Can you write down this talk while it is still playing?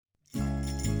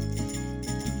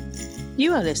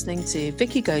You are listening to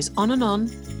Vicky Goes On and On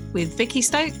with Vicky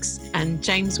Stokes and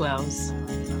James Wells.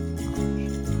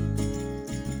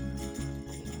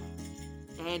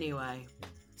 Anyway,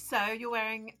 so you're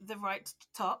wearing the right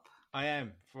top. I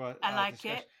am for I like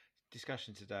it.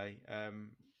 Discussion today. I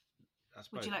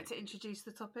suppose. Would you like to introduce the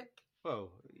topic?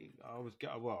 Well, I was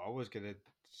going to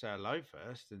say hello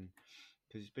first, and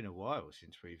because it's been a while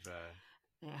since we've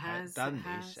done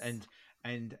this,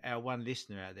 and our one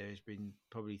listener out there has been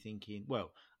probably thinking,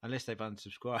 well, unless they've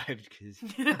unsubscribed because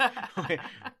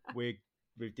we've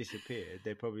disappeared,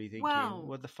 they're probably thinking,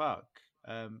 what the fuck?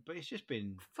 But it's just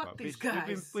been fuck these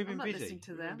guys. We've been busy.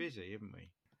 We've been busy, haven't we?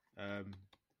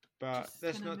 But just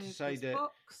that's not to say that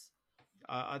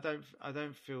I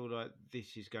don't feel like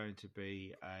this is going to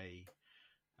be a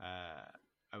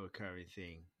recurring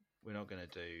thing. We're not going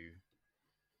to do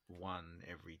one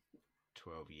every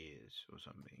 12 years or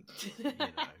something,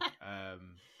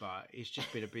 but it's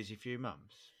just been a busy few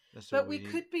months. That's but all we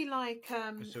could be like,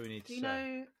 that's all we need to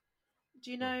say.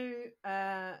 Do you know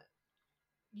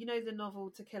the novel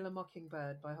To Kill a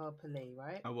Mockingbird by Harper Lee,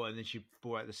 right? Oh, what? And then she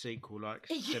brought out the sequel like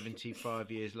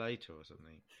 75 years later or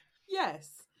something.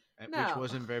 Yes. Which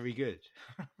wasn't very good.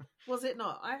 Was it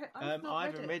not? I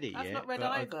haven't read it yet. I've not read it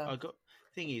either. I got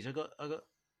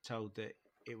told that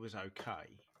it was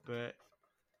okay, but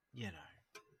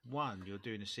one, you're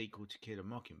doing a sequel to Kill a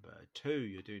Mockingbird. Two,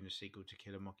 you're doing a sequel to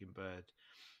Kill a Mockingbird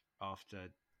after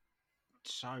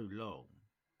so long,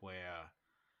 where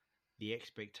the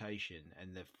expectation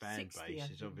and the fan base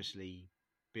is obviously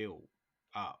built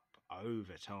up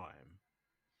over time.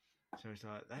 So it's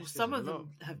like that's some of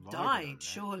them have died,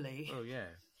 surely. Oh yeah.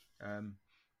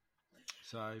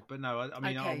 But no, I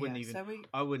mean, okay,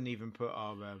 I wouldn't even put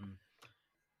our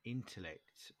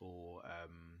intellect or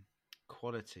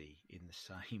quality in the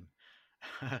same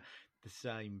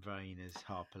vein as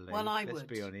Harper Lee. Well, Let's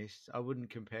be honest. I wouldn't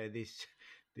compare this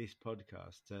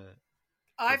podcast to.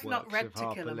 I've not read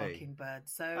To Kill a Mockingbird,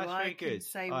 so I can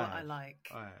say what I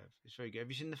like. I have. It's very good. Have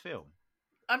you seen the film?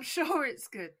 I'm sure it's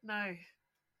good. No.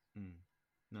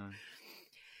 No.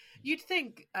 You'd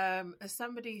think, as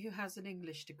somebody who has an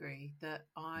English degree, that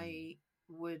I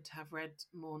would have read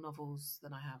more novels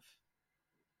than I have.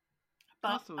 But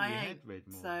I thought you had read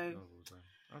more novels, though.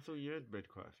 I thought you had read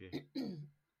quite a few.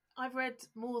 I've read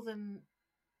more than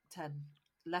 10,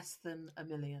 less than 1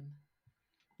 million.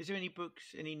 Is there any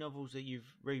books, any novels that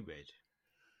you've reread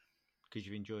because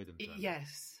you've enjoyed them?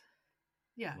 Yes.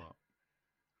 Yeah. What?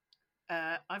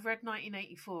 I've read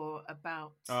 1984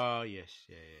 about. Oh yes,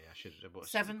 yeah. I should have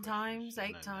watched 7 times,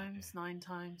 8 times, 9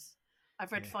 times.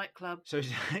 I've read Fight Club. So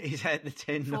is that the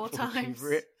 10 4 novels times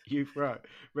you've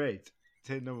read?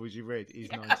 10 novels you read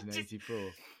is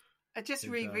 1984. I just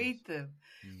reread them.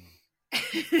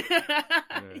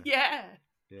 Yeah.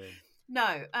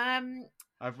 No.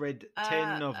 I've read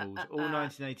 10 novels, all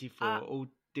 1984, all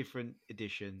different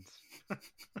editions.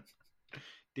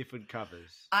 Different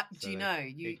covers. Do you know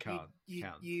you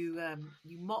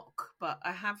mock, but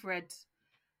I have read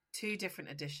 2 different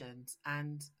editions,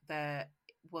 and there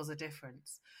was a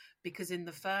difference because in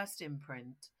the first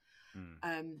imprint,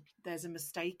 there's a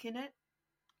mistake in it.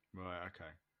 Right.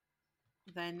 Okay.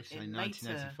 Then in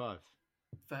 1985 later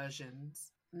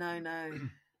versions, no.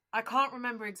 I can't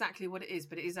remember exactly what it is,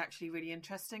 but it is actually really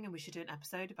interesting, and we should do an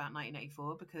episode about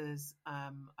 1984 because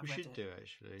we should do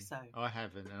actually. So I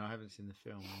haven't, and I haven't seen the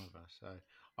film either. So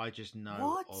I just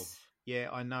know of.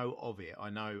 Yeah, I know of it. I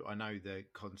know the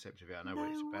concept of it. I know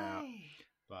what it's about,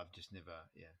 but I've just never.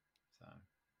 Yeah. So.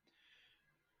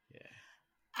 Yeah.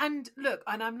 And look,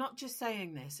 and I'm not just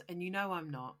saying this, and I'm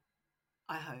not.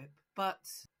 I hope, but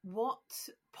what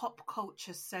pop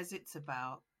culture says it's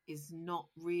about is not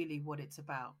really what it's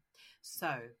about.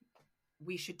 So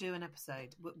we should do an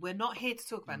episode. We're not here to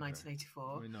talk about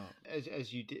 1984. We're not.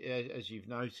 As you've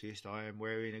noticed, I am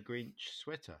wearing a Grinch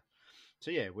sweater.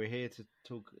 So yeah, we're here to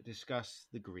discuss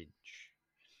the Grinch.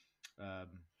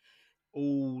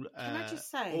 Can I just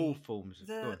say all forms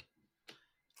of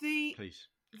please.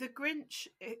 The Grinch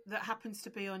that happens to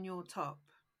be on your top.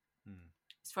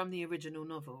 It's from the original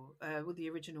novel, the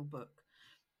original book.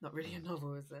 Not really a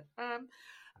novel, is it?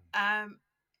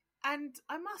 And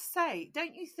I must say,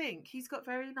 don't you think he's got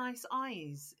very nice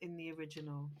eyes in the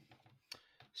original?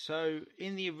 So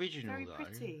in the original, very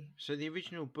pretty. So the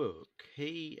original book,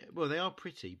 they are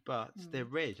pretty, but they're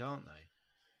red, aren't they?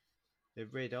 They're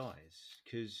red eyes,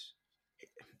 because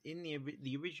in the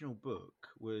original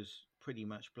book was pretty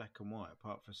much black and white,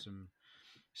 apart from some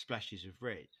splashes of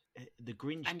red. The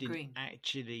Grinch didn't green.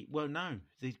 Actually. Well, no,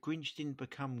 the Grinch didn't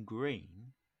become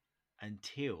green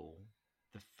until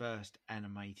the first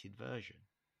animated version.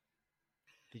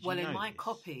 Did you Well, in know my this?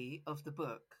 copy of the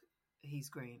book, he's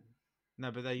green.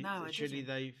 No, but surely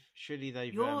they've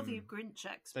You're the Grinch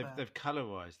expert. They've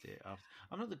colorized it.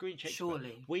 I'm not the Grinch expert.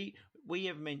 Surely we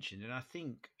have mentioned, and I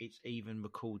think it's even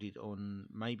recorded on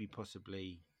maybe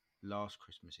possibly last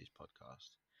Christmas's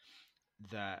podcast,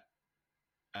 that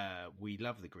we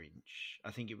love the Grinch.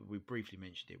 I think we briefly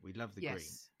mentioned it. We love the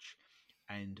Grinch,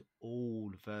 and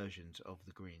all versions of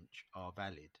the Grinch are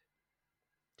valid.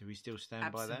 Do we still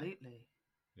stand by that? Absolutely.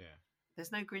 Yeah.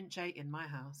 There's no Grinch 8 in my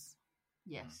house.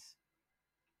 Yes.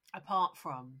 Apart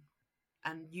from,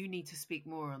 and you need to speak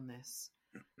more on this,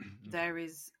 there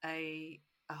is a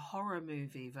horror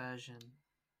movie version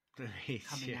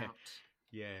coming out.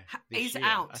 Yeah, it's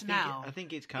out now. I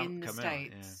think it's in the come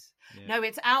States. Out. Yeah. No,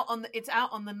 it's out on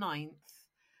the 9th,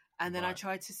 and then I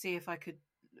tried to see if I could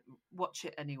watch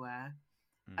it anywhere,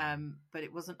 but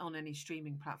it wasn't on any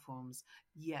streaming platforms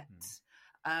yet.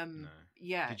 No.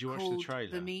 Yeah. Did you watch the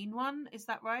trailer? The Mean One, is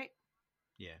that right?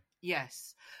 Yeah.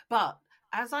 Yes, but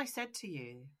as I said to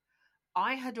you,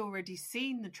 I had already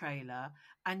seen the trailer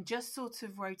and just sort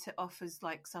of wrote it off as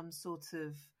like some sort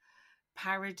of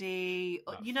parody,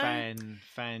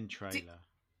 fan trailer.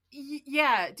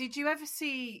 Yeah, did you ever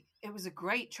see? It was a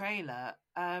great trailer.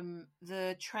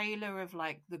 The trailer of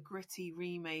like the gritty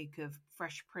remake of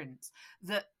Fresh Prince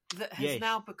that has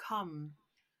now become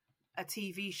a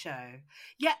TV show.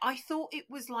 Yeah, I thought it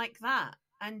was like that,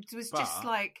 and it was just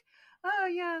like, oh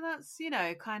yeah, that's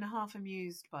kind of half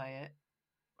amused by it.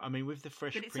 I mean, with the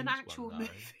Fresh Prince, it's an actual one,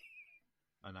 movie.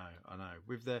 I know.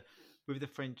 With the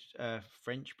French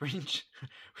Prince,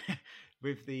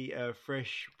 with the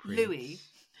Fresh Prince, Louis,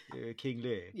 King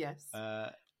Louis. Yes.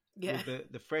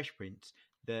 With the Fresh Prince,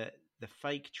 the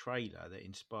fake trailer that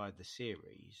inspired the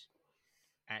series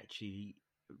actually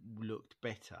looked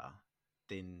better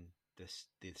than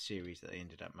the series that they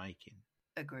ended up making.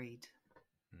 Agreed.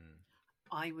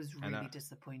 I was really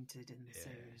disappointed in the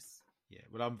series. Yeah,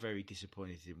 well, I'm very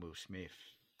disappointed in Will Smith,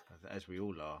 as we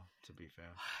all are, to be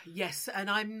fair. Yes, and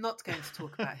I'm not going to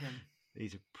talk about him.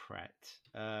 He's a prat.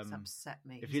 It's upset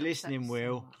me. If you're listening,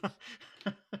 Will,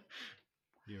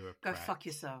 you're a prat. Go fuck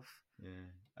yourself.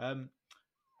 Yeah.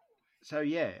 So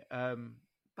yeah. But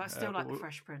I still like the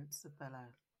Fresh Prince of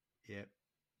Bel-Air.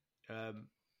 Yeah.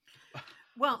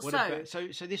 Well, so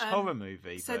this horror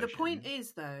movie. So the point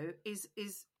is, though, is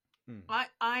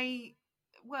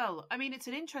well, I mean, it's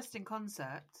an interesting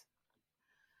concept,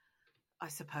 I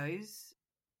suppose.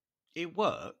 It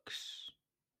works.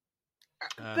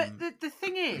 But the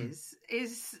thing is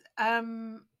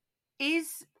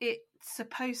it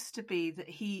supposed to be that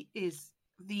he is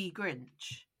the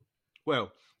Grinch?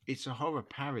 Well, it's a horror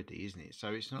parody, isn't it? So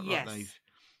it's not like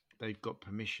they've got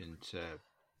permission to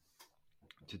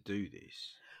do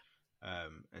this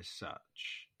as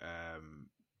such.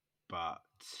 But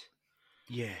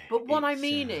yeah. But what I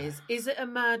mean is it a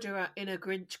murderer in a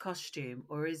Grinch costume,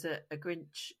 or is it a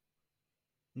Grinch?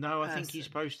 No, I think he's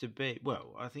supposed to be.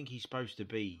 Well, I think he's supposed to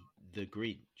be the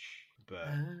Grinch, but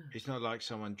it's not like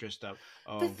someone dressed up.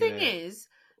 The thing is,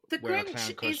 the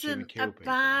Grinch isn't a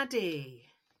baddie.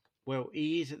 Well,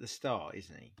 he is at the start,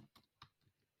 isn't he?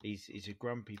 He's a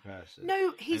grumpy person.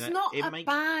 No, he's not a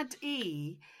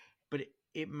baddie. But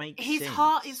it makes his sense.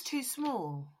 Heart is too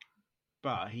small.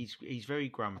 But he's very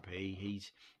grumpy.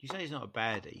 You say he's not a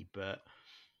baddie, but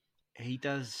he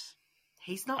does.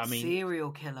 He's not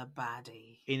serial killer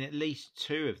baddie. In at least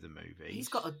two of the movies, he's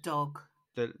got a dog.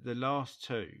 The last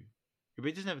two, but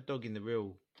he doesn't have a dog in the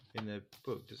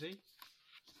book, does he?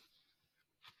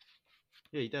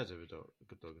 Yeah, he does have a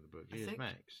good dog in the book. He has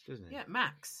Max, doesn't he? Yeah,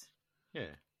 Max.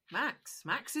 Yeah, Max.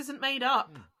 Max isn't made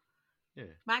up.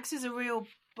 Yeah, Max is a real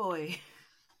boy.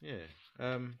 Yeah.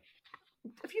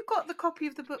 Have you got the copy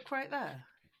of the book right there?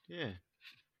 Yeah.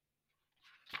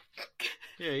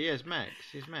 Yeah, it's Max.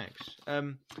 It's Max.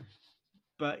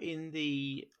 But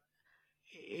nobody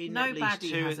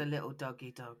has a little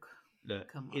doggy dog.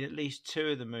 Look, in at least two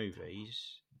of the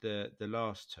movies, the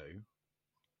last two,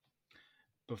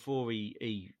 before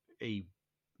he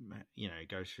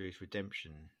goes through his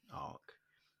redemption arc,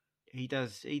 he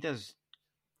does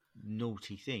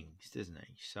naughty things, doesn't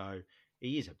he? So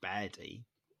he is a baddie.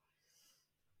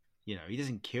 He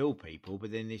doesn't kill people,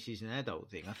 but then this is an adult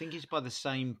thing. I think it's by the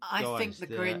same guys. I think the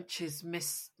Grinch is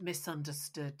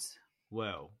misunderstood.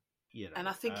 Well, and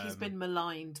I think he's been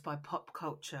maligned by pop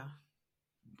culture.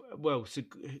 Well, so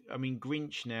I mean,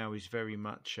 Grinch now is very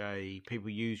much people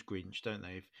use Grinch, don't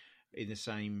they? In the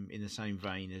same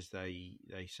vein as they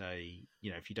say,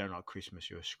 if you don't like Christmas,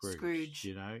 you're a Scrooge.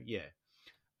 Yeah.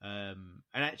 And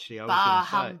actually, I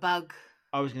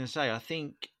was going to say, I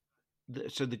think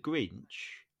so. The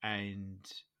Grinch and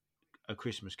A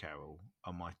Christmas Carol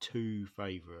are my two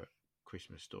favourite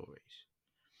Christmas stories,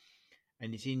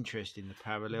 and it's interesting the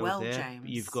parallels there. James.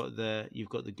 You've got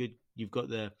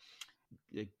the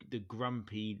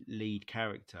grumpy lead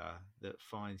character that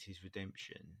finds his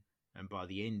redemption, and by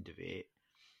the end of it,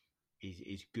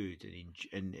 is good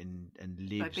and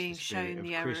lives by being the spirit shown of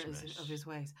the Christmas. errors of his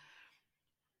ways.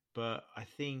 But I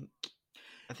think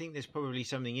there's probably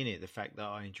something in it. The fact that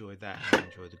I enjoy that and I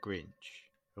enjoy the Grinch.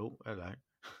 Oh, hello.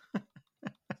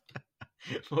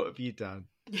 What have you done?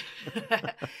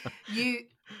 you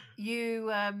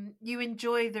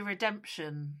enjoy the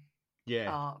redemption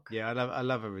arc. Yeah, I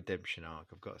love a redemption arc.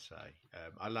 I've got to say,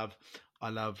 I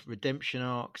love redemption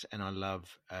arcs, and I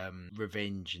love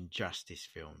revenge and justice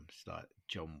films like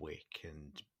John Wick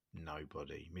and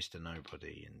Mr.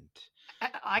 Nobody, and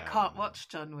I can't watch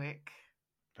John Wick.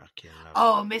 Fucking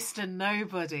love it. Mr.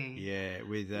 Nobody. Yeah,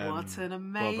 with what an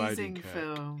amazing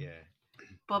film. Yeah,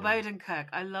 Bob Odenkirk.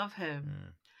 I love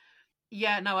him.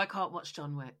 Yeah, no, I can't watch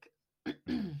John Wick.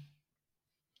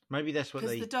 Maybe that's what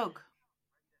the dog.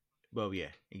 Well,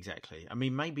 yeah, exactly. I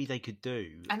mean, maybe they could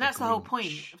do, and that's the whole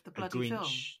point of the bloody film.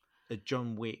 A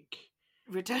John Wick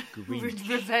revenge.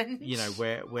 You know,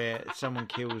 where someone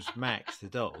kills Max the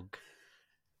dog.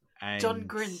 And John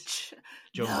Grinch,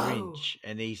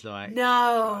 and he's like,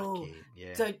 "No,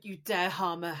 don't you dare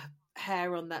harm a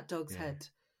hair on that dog's head."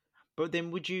 But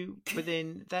then,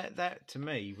 that to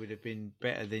me would have been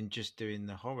better than just doing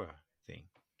the horror thing.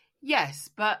 Yes,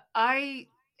 but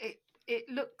it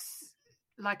looks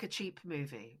like a cheap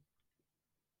movie.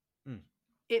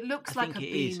 It looks like a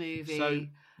B movie. So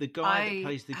the guy that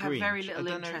plays the Grinch, I have very little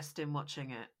interest in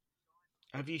watching it.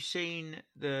 Have you seen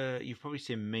you've probably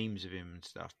seen memes of him and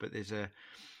stuff, but there's a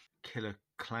killer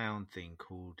clown thing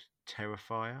called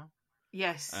Terrifier.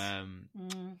 Yes.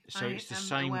 So it's the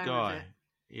same guy.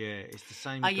 Yeah, it's the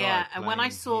same guy. Yeah, and when I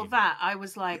saw that, I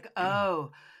was like,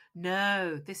 oh,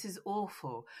 no, this is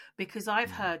awful. Because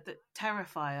I've heard that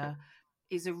Terrifier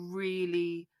is a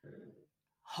really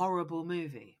horrible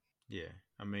movie. Yeah,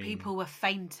 I mean... people were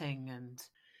fainting and...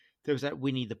 There was that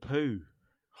Winnie the Pooh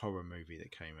horror movie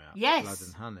that came out. Yes. Blood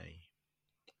and Honey.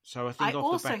 So I think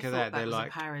off the back of that, they're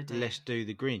like, let's do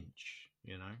the Grinch,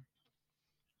 you know?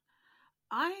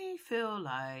 I feel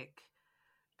like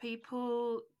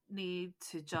people need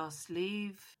to just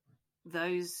leave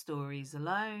those stories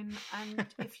alone. And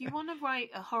if you want to write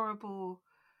a horrible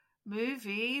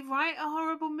movie, write a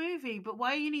horrible movie. But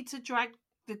why you need to drag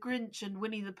the Grinch and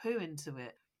Winnie the Pooh into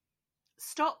it?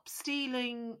 Stop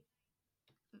stealing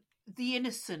the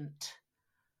innocent.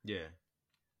 Yeah.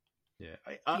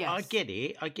 I get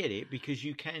it because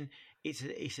you can.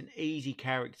 It's an easy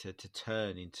character to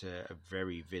turn into a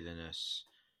very villainous,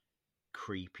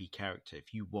 creepy character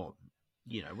if you want.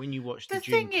 You know, when you watch the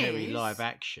Jim Carrey live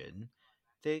action,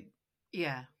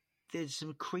 there's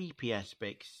some creepy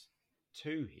aspects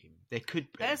to him. There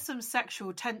could be. There's some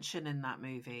sexual tension in that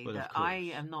movie that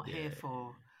I am not here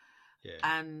for. Yeah.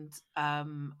 And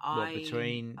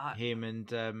between him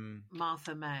and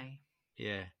Martha May.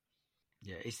 Yeah.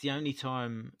 Yeah, it's the only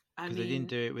time, because they didn't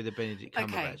do it with the Benedict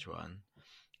Cumberbatch one.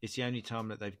 It's the only time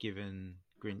that they've given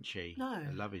Grinchy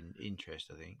a loving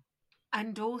interest, I think.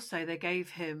 And also they gave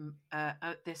him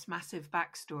this massive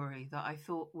backstory that I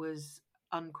thought was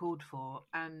uncalled for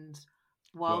and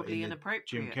wildly inappropriate.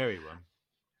 Jim Carrey one?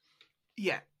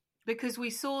 Yeah, because we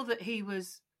saw that he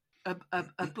was a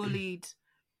bullied,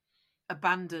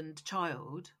 abandoned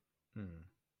child.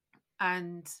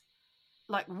 And,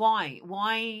 like, why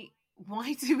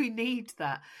do we need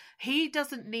that? He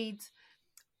doesn't need...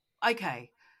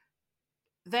 Okay,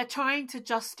 they're trying to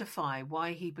justify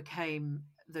why he became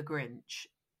the Grinch.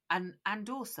 And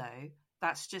also,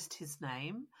 that's just his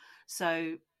name.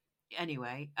 So,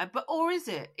 anyway, or is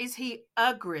it? Is he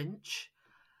a Grinch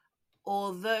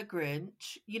or the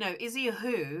Grinch? You know, is he a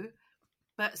who,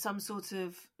 but some sort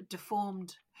of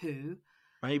deformed who?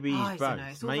 Maybe he's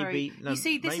both. Maybe you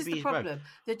see, this is the problem. Both.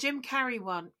 The Jim Carrey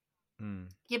one.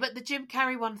 Yeah, but the Jim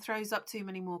Carrey one throws up too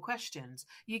many more questions.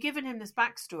 You're giving him this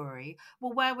backstory.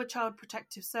 Well, where were Child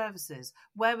Protective Services?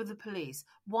 Where were the police?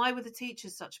 Why were the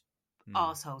teachers such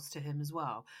assholes to him as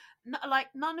well?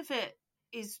 None of it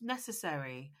is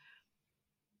necessary.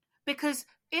 Because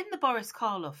in the Boris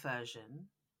Karloff version,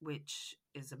 which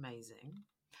is amazing,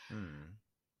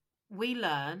 we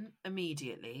learn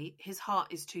immediately his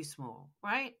heart is too small,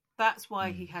 right? That's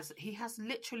why he has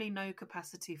literally no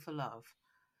capacity for love.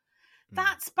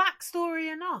 That's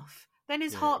backstory enough. Then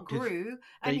his heart grew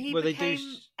and he became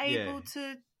able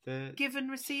to give and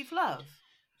receive love.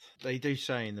 They do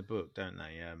say in the book, don't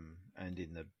they? And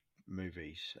in the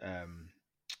movies,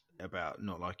 about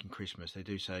not liking Christmas, they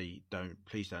do say,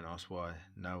 please don't ask why.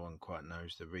 No one quite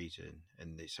knows the reason,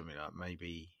 and it's something like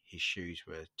maybe his shoes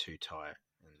were too tight,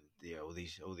 and all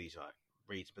these like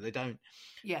reasons, but they don't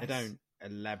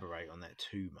elaborate on that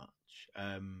too much.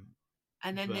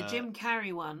 And then the Jim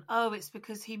Carrey one, it's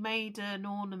because he made an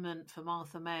ornament for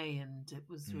Martha May, and it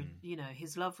was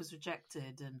his love was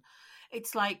rejected, and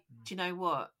it's like, do you know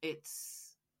what?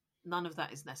 It's none of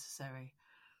that is necessary.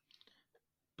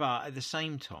 But at the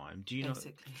same time, do you not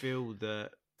feel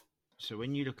that? So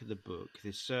when you look at the book,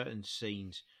 there's certain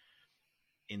scenes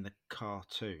in the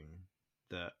cartoon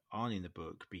that aren't in the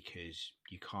book because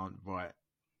you can't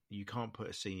put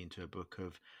a scene into a book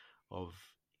of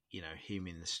him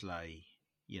in the sleigh,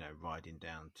 riding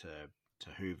down to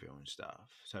Whoville and stuff.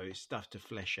 So it's stuff to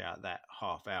flesh out that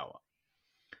half hour.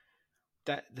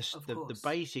 That the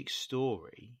basic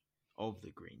story of the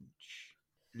Grinch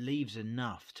leaves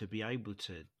enough to be able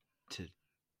to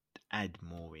add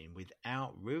more in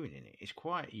without ruining it. It's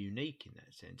quite unique in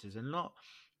that sense. There's a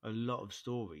lot of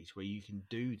stories where you can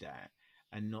do that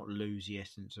and not lose the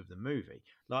essence of the movie.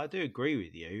 Like, I do agree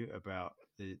with you about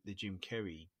the Jim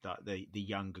Carrey, like the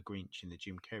younger Grinch and the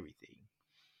Jim Carrey thing.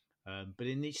 But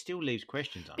it still leaves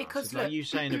questions unanswered. Because like you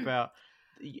saying about,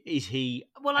 is he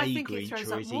I think Grinch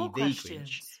or is he the questions.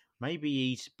 Grinch? Maybe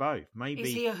he's both. Maybe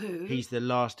is he a who? He's the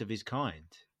last of his kind.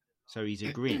 So he's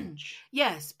a Grinch.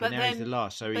 Yes, but now then he's the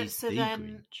last, so he's the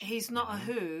Grinch. He's not a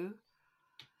who.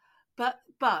 But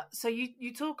so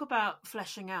you talk about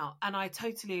fleshing out, and I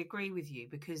totally agree with you,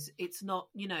 because it's not,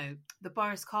 the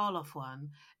Boris Karloff one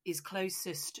is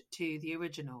closest to the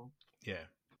original. Yeah.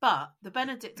 But the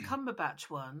Benedict Cumberbatch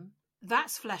one,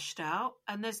 that's fleshed out,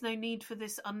 and there's no need for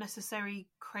this unnecessary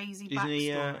crazy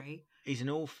backstory. He's an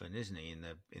orphan, isn't he, in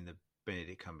the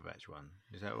Benedict Cumberbatch one?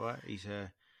 Is that right? He's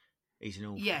an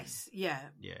orphan. Yes, yeah.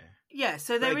 Yeah. Yeah,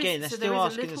 so they're still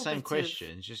asking the same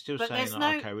questions. You're still saying,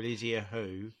 like, okay, well, is he a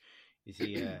who? Is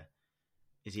he a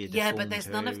yeah, but there's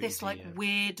none of this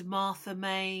weird Martha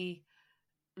May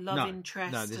love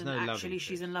interest, there's no and love actually interest.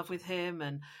 She's in love with him,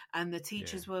 and the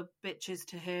teachers were bitches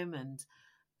to him,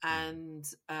 and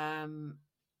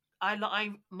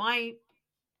I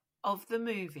of the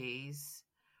movies,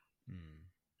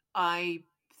 I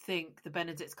think the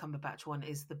Benedict Cumberbatch one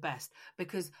is the best,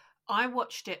 because I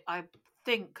watched it, I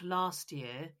think, last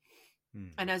year,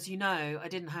 and as you know, I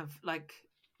didn't have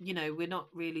we're not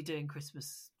really doing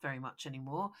Christmas very much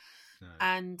anymore. No.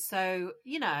 And so,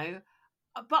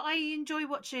 but I enjoy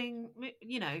watching,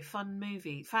 fun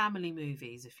family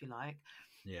movies, if you like.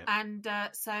 Yeah. And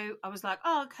so I was like,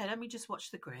 okay, let me just watch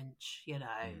The Grinch,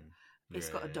 It's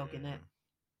got a dog in it.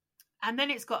 And then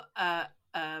it's got a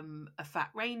fat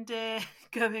reindeer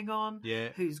going on,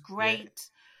 who's great.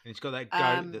 Yeah. And it's got that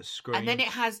goat that screams. And then it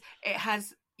has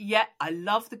I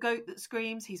love the goat that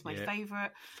screams. He's my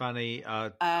favourite. Funny. I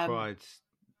cried.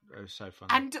 It was so funny.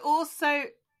 And also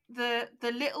the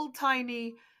little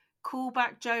tiny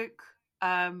callback joke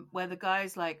where the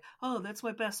guy's like, "Oh, that's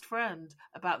my best friend,"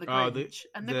 about the Grinch.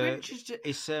 And the Grinch is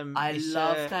just... I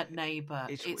love that neighbour.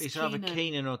 It's either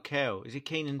Keenan or Kel. Is it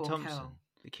Keenan Thompson?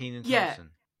 Keenan yeah. Thompson.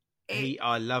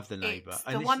 I love the neighbour. It's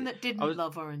the one that didn't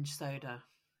love orange soda.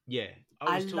 Yeah.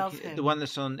 I love him. The one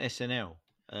that's on SNL.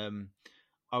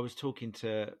 I was talking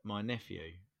to my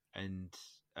nephew and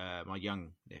my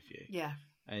young nephew. Yeah.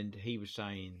 And he was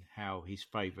saying how his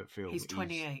favourite film He's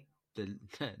 28.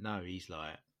 No, he's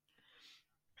like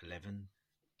 11,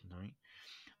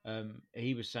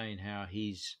 he was saying how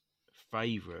his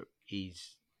favourite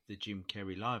is the Jim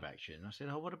Carrey live action. I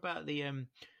said, what about the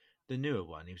newer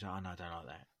one? He was like, no, I don't like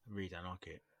that. I really don't like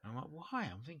it. I'm like, why?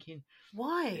 I'm thinking,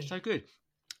 why? It's so good.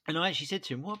 And I actually said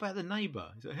to him, what about the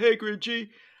neighbour? He's like, hey, Grinchy.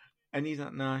 And he's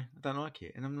like, no, I don't like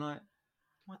it. And I'm like,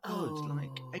 my God,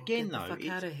 again, though,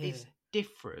 it's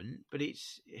different, but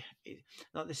it's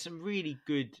like there's some really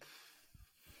good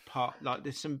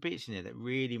there's some bits in there that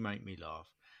really make me laugh.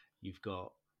 You've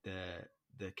got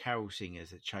the carol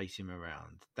singers that chase him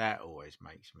around. That always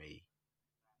makes me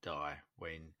die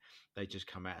when they just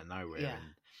come out of nowhere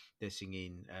and they're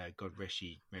singing God Rest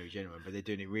Ye Merry Gentlemen, but they're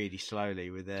doing it really slowly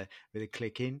with a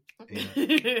clicking,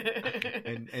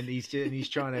 and he's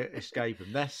trying to escape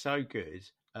them. That's so good.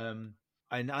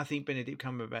 And I think Benedict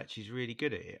Cumberbatch is really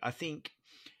good at it. I think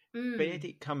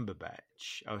Benedict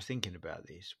Cumberbatch, I was thinking about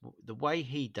this, the way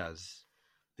he does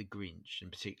the Grinch,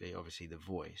 and particularly obviously the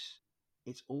voice,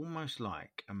 it's almost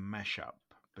like a mashup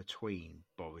between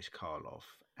Boris Karloff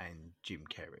and Jim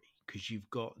Carrey, because you've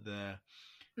got the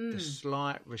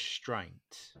slight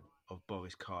restraint of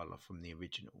Boris Karloff from the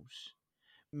originals,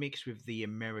 mixed with the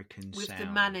American with sound the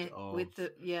manic, with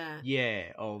the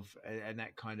and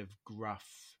that kind of gruff.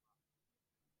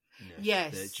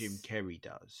 that Jim Carrey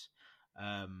does.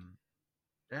 And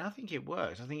I think it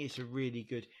works. I think it's a really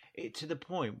good to the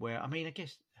point where, I mean, I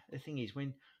guess the thing is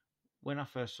when I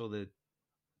first saw the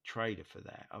trailer for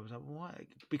that, I was like, why?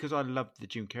 Because I loved the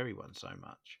Jim Carrey one so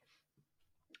much.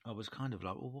 I was kind of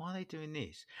like, well, why are they doing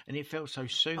this? And it felt so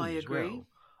soon as well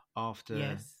after,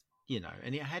 and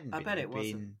it hadn't been. I bet it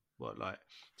wasn't. What, like,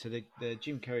 so the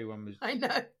Jim Carrey one was I know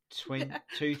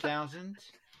 2000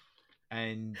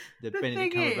 and the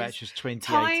Benedict Cumberbatch was 2018.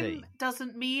 Time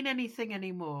doesn't mean anything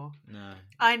anymore. No.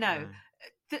 I know.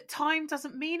 That time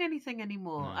doesn't mean anything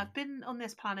anymore. No. I've been on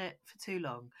this planet for too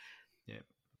long. Yeah.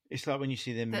 It's like when you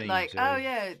see them memes. Like,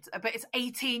 but it's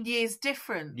 18 years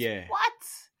different. Yeah. What?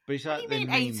 But it's like the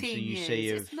memes that you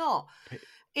see of... It's not.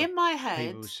 In my head...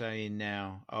 People saying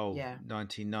now,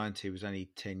 1990 was only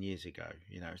 10 years ago.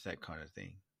 It's that kind of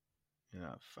thing.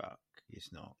 Fuck,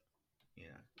 it's not.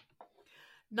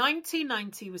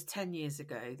 1990 was 10 years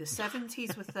ago. The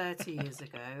 70s were 30 years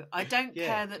ago. I don't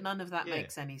care that none of that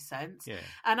makes any sense. Yeah.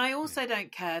 And I also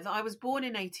don't care that I was born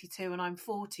in 82 and I'm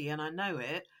 40 and I know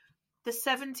it. The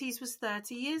 70s was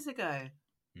 30 years ago.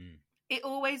 Mm. It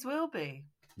always will be.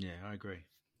 Yeah, I agree.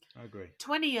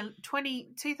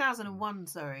 2001,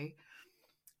 sorry.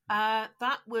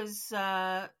 That was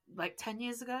like 10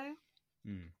 years ago.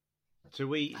 Mm. It's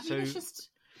just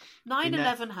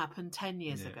 9/11 happened 10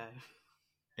 years ago.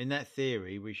 In that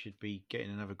theory, we should be getting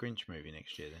another Grinch movie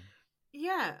next year then.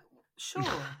 Yeah, sure.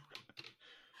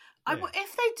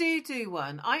 If they do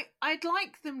one, I'd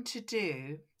like them to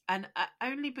do, and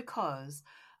only because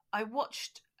I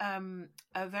watched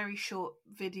a very short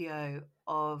video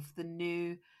of the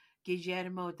new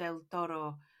Guillermo del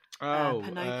Toro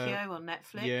Pinocchio on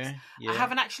Netflix. Yeah. I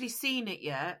haven't actually seen it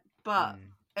yet, but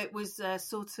it was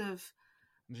sort of...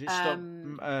 Was it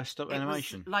stop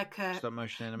animation? Like a stop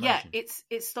motion animation. Yeah,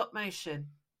 it's stop motion.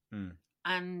 Mm.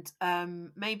 And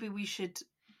maybe we should,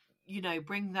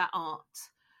 bring that art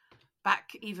back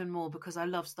even more because I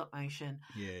love stop motion.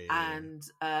 And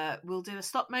we'll do a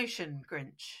stop motion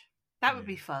Grinch. That would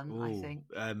be fun, I think.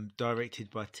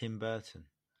 Directed by Tim Burton.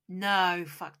 No,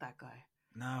 fuck that guy.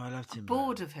 No, I love Tim Burton.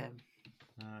 Bored of him.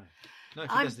 No,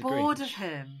 I'm bored of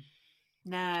him.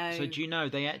 No. So do you know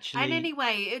they actually? And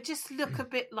anyway, it just look a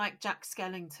bit like Jack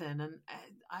Skellington, and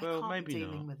I can't be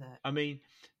dealing with it. I mean,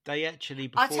 they actually.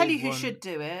 I'll tell you who should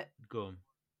do it. Go on.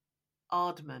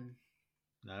 Aardman.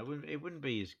 No, it wouldn't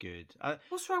be as good.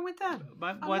 What's wrong with them?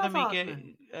 Why don't we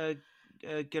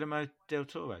get Guillermo del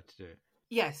Toro to do it?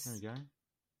 Yes. There we go.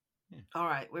 Yeah. All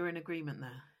right, we're in agreement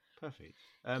there. Perfect.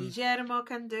 Guillermo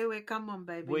can do it. Come on,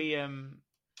 baby. I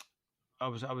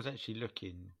was actually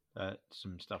looking at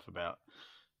some stuff about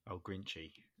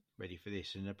Grinchy, ready for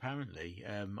this, and apparently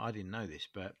I didn't know this,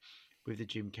 but with the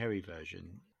Jim Carrey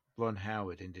version, Ron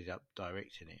Howard ended up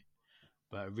directing it,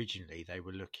 but originally they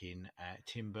were looking at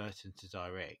Tim Burton to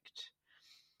direct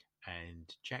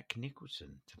and Jack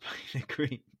Nicholson to play the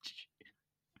Grinch.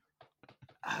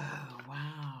 Oh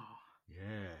wow!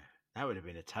 Yeah, that would have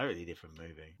been a totally different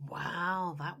movie.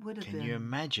 Wow, that would have been. Can you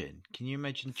imagine? Can you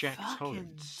imagine Jack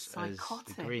Torrance psychotic.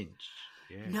 As the Grinch?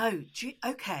 Yeah. No,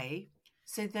 okay.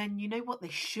 So then you know what they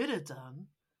should have done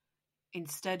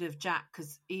instead of Jack,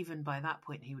 because even by that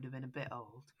point he would have been a bit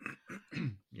old.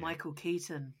 Michael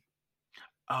Keaton.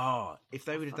 Oh, if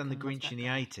they would have done the Grinch in the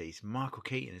 80s, Michael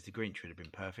Keaton as the Grinch would have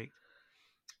been perfect.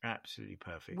 Absolutely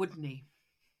perfect. Wouldn't he?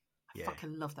 I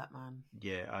fucking love that man.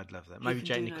 Yeah, I'd love that. Maybe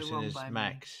Jack Nicholson as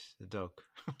Max, the dog.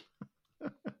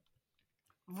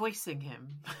 Voicing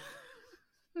him.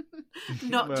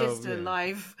 Not just a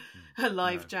live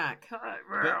Jack.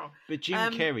 But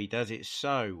Jim Carrey does it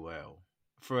so well.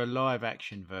 For a live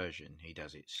action version, he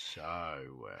does it so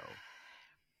well.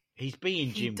 He's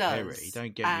being Jim Carrey,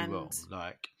 don't get me wrong.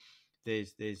 Like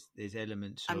there's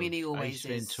elements of he always Ace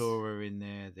Ventura in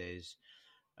there, there's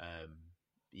a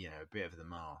bit of The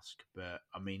Mask. But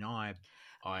I mean I've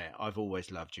always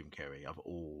loved Jim Carrey. I've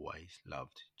always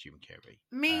loved Jim Carrey.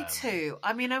 Me too.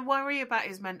 I mean, I worry about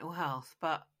his mental health,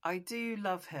 but I do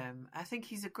love him. I think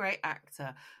he's a great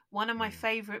actor. One of my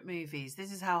favourite movies,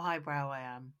 this is how highbrow I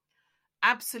am,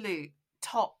 absolute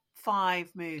top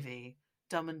 5 movie,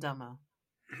 Dumb and Dumber.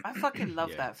 I fucking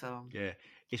love that film. Yeah.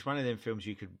 It's one of them films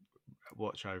you could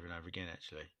watch over and over again,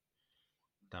 actually.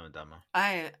 Dumb and Dumber.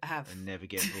 I have. And never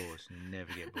get bored.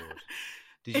 Never get bored.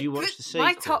 Did you watch the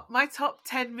sequel? My top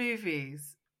 10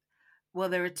 movies. Well,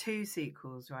 there are 2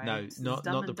 sequels, right? No, so not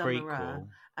the prequel.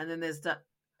 And then there's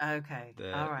okay,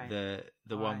 all right.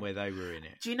 The one where they were in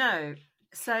it. Do you know?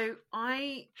 So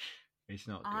It's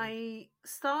not good. I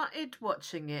started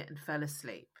watching it and fell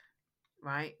asleep,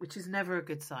 right? Which is never a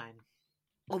good sign.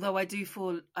 Although I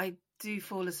do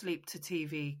fall asleep to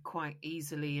TV quite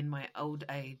easily in my old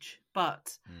age.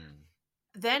 But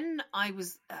then I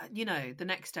was, the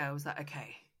next day I was like,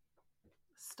 okay,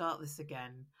 start this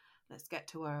again. Let's get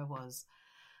to where I was.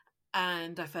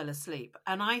 And I fell asleep.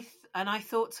 And I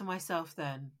thought to myself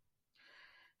then,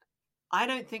 I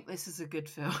don't think this is a good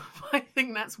film. I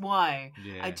think that's why.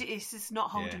 Yeah. It's just not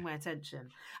holding my attention.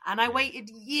 And I waited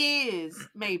years,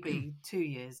 maybe 2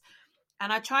 years.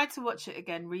 And I tried to watch it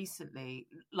again recently,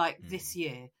 like this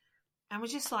year. And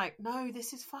was just like, no,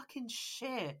 this is fucking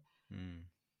shit.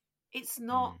 It's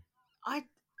not... I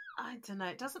don't know.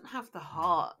 It doesn't have the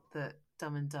heart that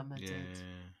Dumb and Dumber did.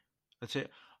 That's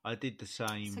it. I did the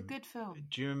same. It's a good film.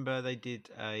 Do you remember they did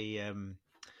a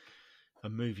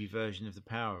movie version of the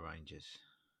Power Rangers?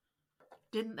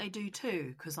 Didn't they do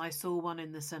two? Because I saw one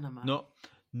in the cinema. Not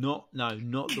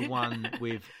the one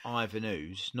with Ivan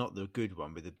Ooze, not the good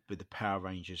one with the Power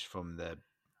Rangers from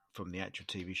the actual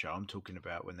TV show. I'm talking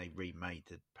about when they remade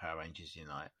the Power Rangers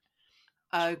Unite.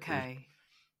 Okay.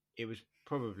 It was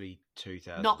probably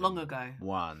 2000. Not long ago.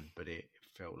 But it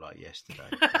felt like yesterday.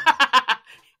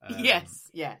 Yes,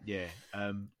 yeah. Yeah.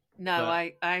 No,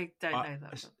 I don't know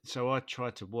that. So I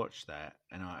tried to watch that,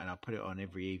 and I put it on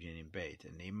every evening in bed,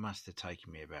 and it must have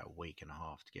taken me about a week and a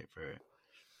half to get through it.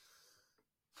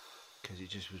 Because it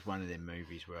just was one of them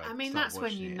movies where I mean, that's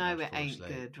when you know it ain't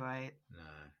good, right?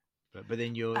 No. But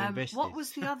then you're invested. What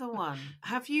was the other one?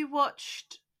 Have you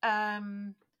watched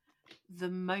the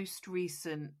most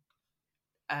recent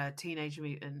Teenage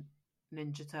Mutant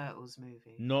Ninja Turtles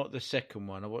movie? Not the second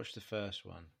one. I watched the first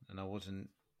one, and I wasn't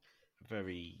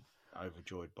very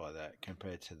overjoyed by that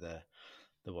compared to the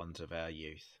ones of our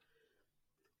youth.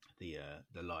 The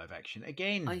live action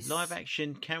again. Live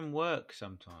action can work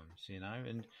sometimes,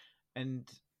 and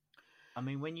I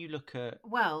mean when you look at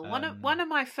one of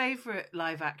my favourite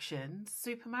live actions,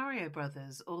 Super Mario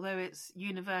Brothers. Although it's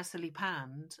universally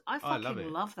panned, I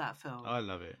fucking love that film. I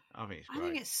love it. I think it's great. I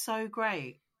think it's so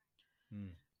great.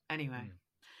 Anyway.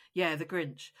 Yeah, the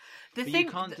Grinch. You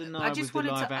can't deny with the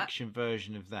live action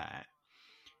version of that,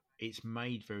 it's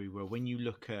made very well. When you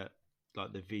look at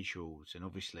like the visuals and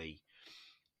obviously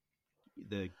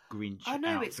the Grinch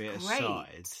outfit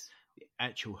aside, the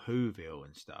actual Whoville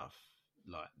and stuff,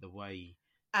 like the way.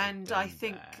 And I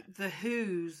think the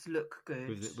Who's look good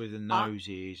with the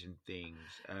noses and things.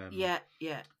 Yeah.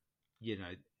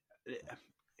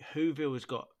 Whoville has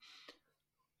got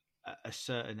a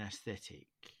certain aesthetic,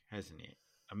 hasn't it?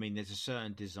 I mean, there's a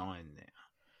certain design there,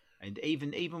 and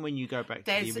even when you go back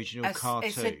to the original cartoon,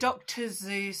 it's a Dr.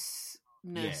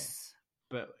 Zeus-ness.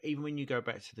 Yeah, but even when you go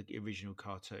back to the original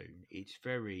cartoon, it's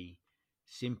very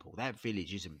simple. That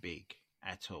village isn't big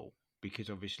at all because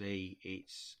obviously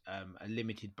it's a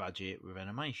limited budget with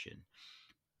animation.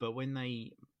 But when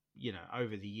they,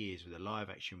 over the years with the live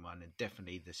action one and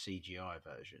definitely the CGI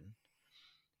version,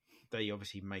 they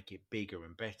obviously make it bigger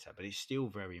and better, but it's still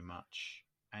very much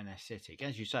an aesthetic.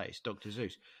 As you say, it's Dr.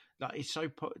 Zeus. Like it's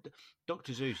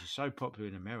Dr. Zeus is so popular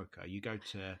in America. You go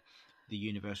to the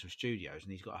Universal Studios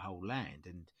and he's got a whole land,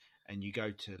 and you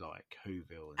go to like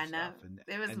Whoville and stuff. And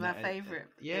it was my favourite.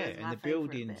 And the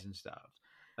buildings and stuff.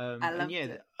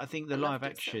 I think the live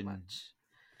action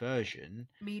version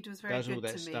does all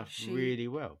that stuff really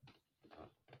well.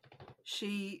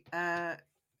 She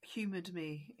humoured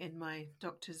me in my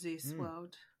Dr. Zeus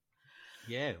world.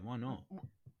 Yeah, why not?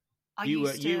 You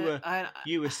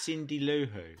were Cindy Lou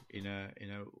Who in a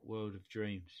world of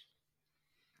dreams,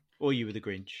 or you were the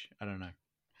Grinch. I don't know.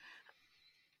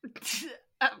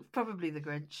 Probably the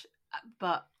Grinch,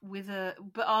 but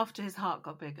after his heart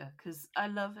got bigger because I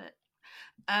love it.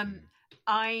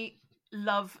 I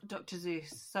love Dr.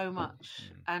 Zeus so much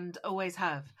and always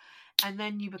have. And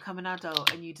then you become an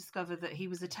adult and you discover that he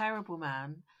was a terrible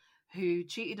man who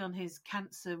cheated on his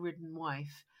cancer-ridden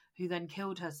wife, who then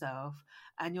killed herself,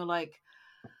 and you're like,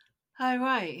 oh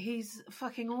right, he's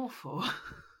fucking awful.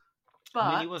 But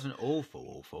I mean, he wasn't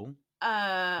awful.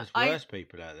 There's worse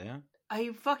people out there.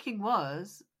 He fucking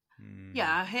was.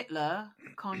 Yeah, Hitler,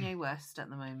 Kanye West at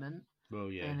the moment.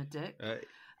 Well, yeah. Being a dick.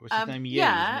 What's his name? Isn't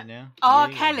it now? R.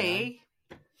 Kelly.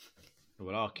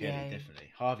 Well, R. Kelly,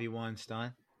 definitely. Harvey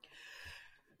Weinstein.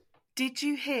 Did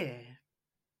you hear?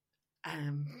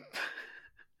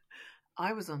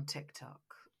 I was on TikTok,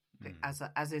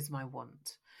 as is my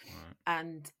want, right.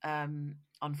 And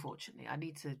unfortunately, I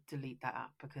need to delete that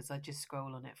app because I just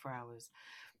scroll on it for hours.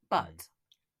 But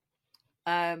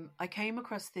I came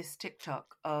across this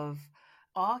TikTok of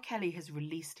R. Kelly has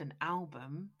released an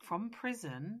album from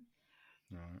prison.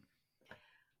 Right.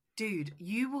 Dude,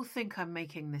 you will think I'm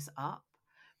making this up.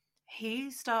 He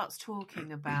starts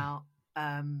talking about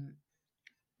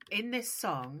in this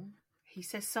song, he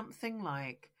says something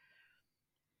like,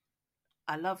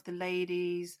 I love the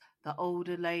ladies, the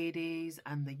older ladies,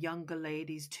 and the younger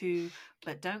ladies too,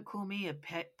 but don't call me a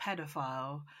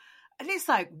pedophile. And it's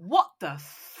like, what the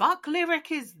fuck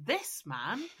lyric is this,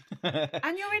 man?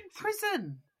 And you're in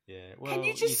prison. Yeah. Well, can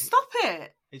you just stop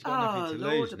it? He's got nothing to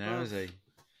lose now, has he?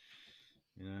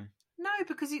 You know. No,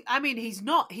 because he's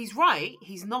not. He's right.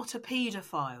 He's not a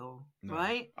paedophile,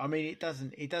 right? I mean, it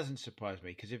doesn't surprise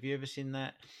me, because have you ever seen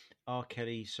that R.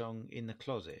 Kelly song "In the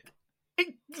Closet"?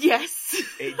 Yes.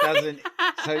 It doesn't.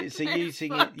 So you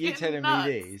sing it. You telling nuts.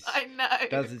 me this? I know.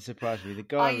 Doesn't surprise me. The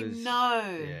guy was. I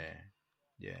know.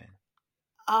 Yeah.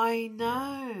 I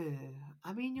know. Yeah.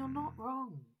 I mean, you're not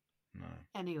wrong. No.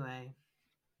 Anyway,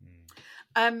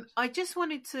 I just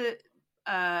wanted to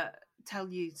tell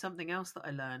you something else that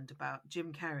I learned about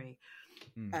Jim Carrey.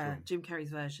 Jim Carrey's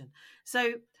version.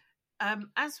 So,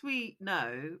 as we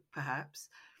know, perhaps.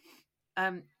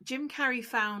 Jim Carrey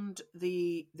found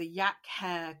the yak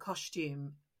hair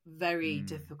costume very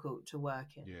difficult to work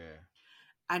in. Yeah,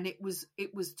 and it was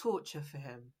torture for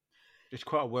him. It's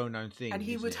quite a well-known thing, and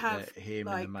he would have him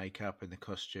and the makeup and the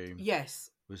costume. Yes,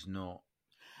 was not.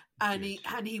 And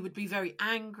he would be very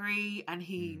angry, and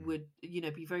he would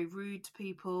be very rude to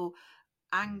people.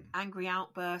 Angry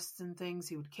outbursts and things.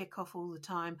 He would kick off all the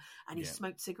time, and he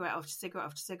smoked cigarette after cigarette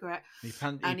after cigarette. He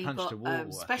punched a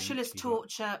wall. Specialist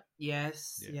torture.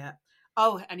 Yes, yeah.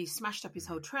 Oh, and he smashed up his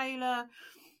whole trailer,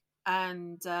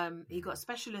 and he got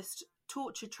specialist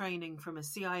torture training from a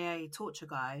CIA torture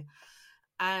guy.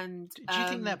 And do you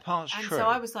think that part's true? So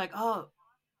I was like, oh,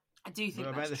 I do think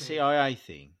about that's the true. CIA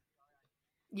thing.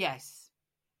 Yes.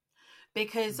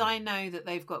 Because I know that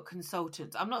they've got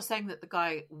consultants. I'm not saying that the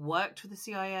guy worked for the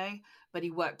CIA, but he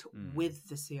worked with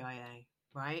the CIA,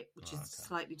 right? Which is a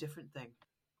slightly different thing.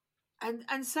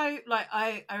 And so, like,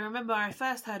 I remember I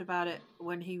first heard about it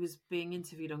when he was being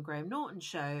interviewed on Graham Norton's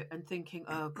show, and thinking,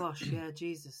 oh gosh, yeah,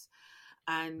 Jesus.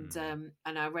 And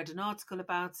I read an article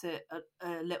about it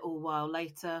a little while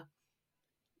later.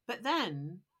 But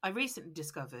then I recently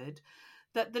discovered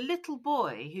that the little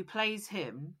boy who plays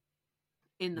him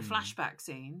in the flashback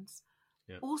scenes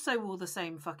also wore the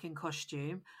same fucking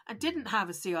costume and didn't have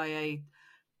a CIA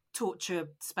torture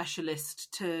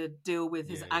specialist to deal with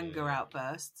his anger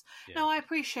outbursts. Now, I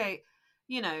appreciate,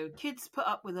 kids put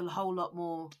up with a whole lot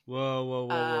more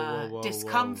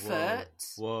discomfort.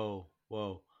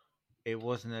 Whoa. It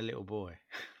wasn't a little boy.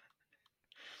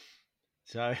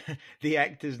 So the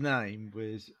actor's name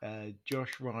was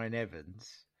Josh Ryan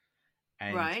Evans,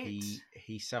 and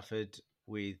he suffered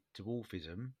with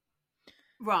dwarfism.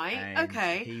 Right. And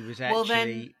okay. He was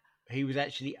actually he was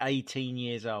actually 18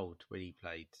 years old when he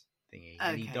played Thingy,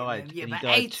 and he died. Yeah, and but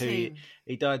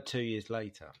he died 2 years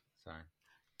later. So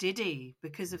did he,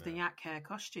 because of the yak hair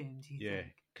costume? Do you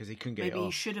think? Because he couldn't get it off. Maybe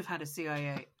he should have had a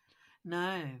CIA.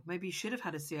 No, maybe he should have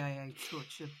had a CIA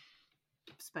torture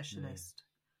specialist.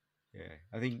 Yeah,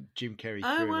 I think Jim Carrey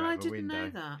threw him out of a window. I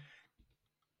didn't know that.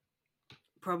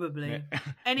 Probably.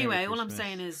 Anyway, all I'm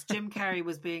saying is Jim Carrey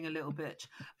was being a little bitch.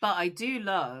 But I do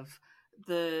love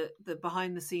the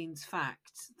behind the scenes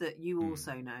fact that you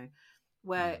also know,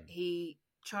 where he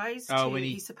tries to.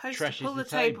 He's supposed to pull the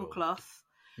tablecloth.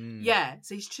 Yeah,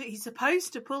 so he's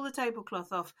supposed to pull the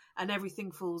tablecloth off, and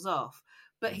everything falls off.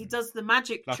 But he does the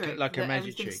magic trick that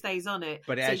everything stays on it.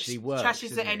 But it actually works.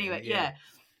 Trashes it anyway. Yeah.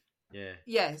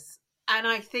 Yes, and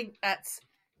I think that's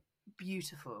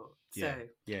beautiful.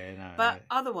 But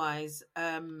otherwise,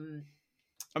 I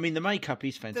mean, the makeup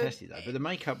is fantastic though. But the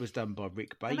makeup was done by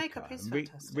Rick Baker. The makeup is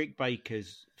fantastic. Rick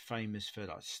Baker's famous for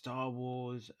like Star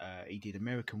Wars. He did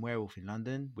American Werewolf in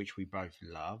London, which we both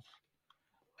love.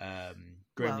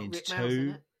 Gremlins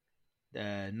 2,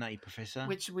 Nutty Professor,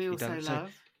 which we also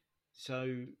love.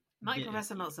 So Nutty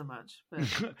Professor not so much,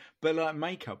 but but like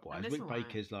makeup wise, Rick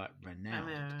Baker's like renowned.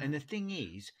 And the thing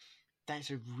is, that's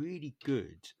a really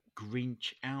good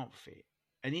Grinch outfit.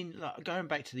 And in like going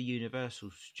back to the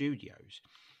Universal Studios,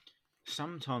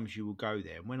 sometimes you will go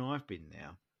there, and when I've been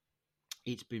there,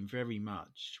 it's been very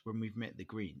much, when we've met the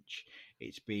Grinch,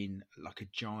 it's been like a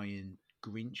giant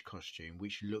Grinch costume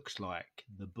which looks like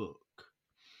the book.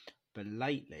 But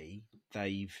lately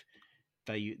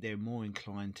they're more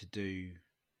inclined to do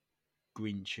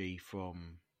Grinchy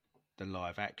from the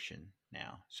live action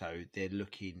now, so it's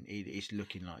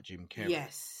looking like Jim Carrey.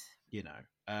 Yes,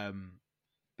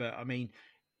 but I mean,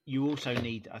 you also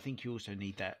need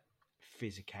that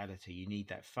physicality. You need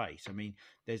that face. I mean,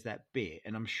 there's that bit,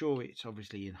 and I'm sure it's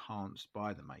obviously enhanced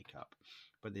by the makeup,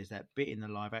 but there's that bit in the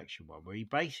live action one where he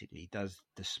basically does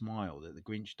the smile that the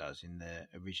Grinch does in the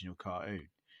original cartoon,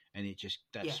 and it just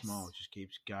smile just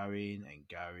keeps going and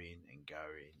going and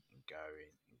going and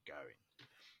going and going.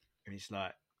 And it's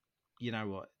like, you know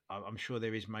what? I'm sure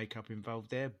there is makeup involved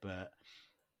there, but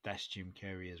that's Jim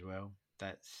Carrey as well.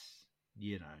 That's,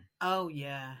 you know. Oh,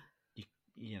 yeah.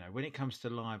 You know, when it comes to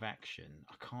live action,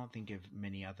 I can't think of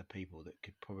many other people that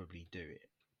could probably do it.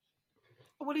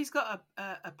 Well, he's got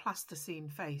a plasticine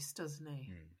face, doesn't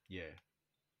he? Yeah.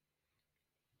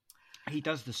 He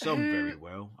does the song very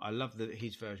well. I love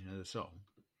his version of the song.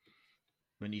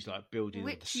 When he's like building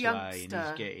the sleigh and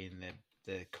he's getting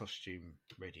the costume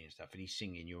ready and stuff, and he's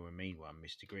singing "You're a Mean One,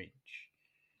 Mr. Grinch."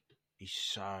 He's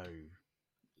so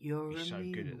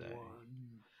good at that.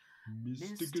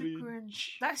 Mr.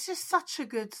 Grinch. That's just such a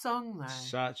good song, though.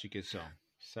 Such a good song.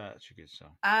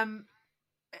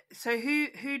 So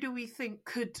who do we think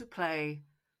could play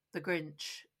the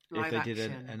Grinch live if they action?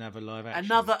 did another live action?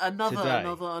 Another.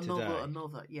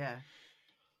 Yeah.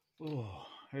 Oh,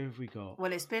 who have we got?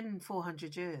 Well, it's been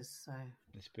 400 years, so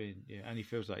it's been only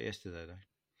feels like yesterday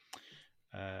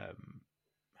though.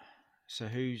 So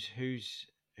who's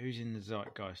in the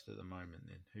zeitgeist at the moment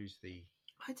then? Who's the?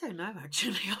 I don't know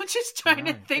actually. I'm just trying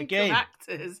to think of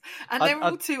actors, and they're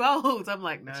all too old. I'm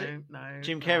like, no.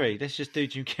 Jim Carrey. Let's just do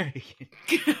Jim Carrey.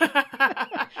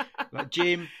 Like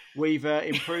Jim, we've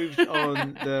improved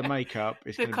on the makeup.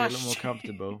 It's going to be a lot more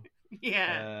comfortable.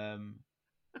 Yeah.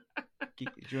 Do you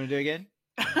want to do it again?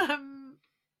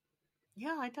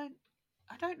 Yeah, I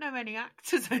don't know any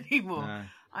actors anymore. No.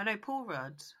 I know Paul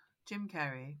Rudd, Jim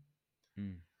Carrey,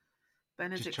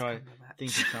 Benedict Just try Cumberbatch.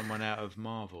 think of someone out of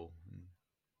Marvel,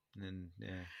 and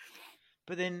then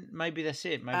But then maybe that's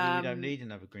it. Maybe we don't need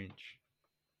another Grinch.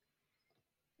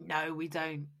 No, we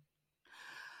don't.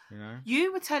 You know,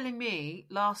 you were telling me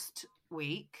last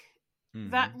week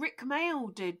that Rick Mail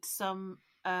did some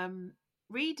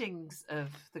readings of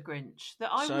the Grinch that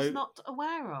I was not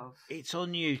aware of. It's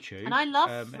on YouTube, and I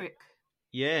love Rick.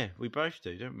 Yeah, we both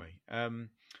do, don't we?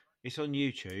 It's on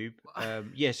YouTube.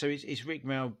 So it's Rick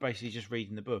Mail basically just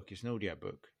reading the book. It's an audio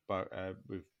book, but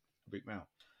with Rick Mail.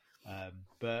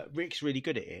 But Rick's really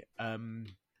good at it.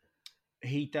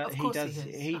 He does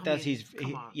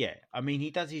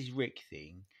his Rick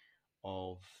thing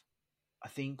of, I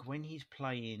think when he's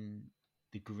playing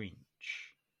the Grinch.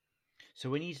 So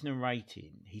when he's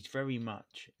narrating, he's very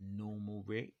much normal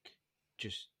Rick,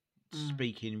 just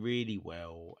speaking really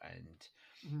well,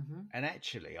 and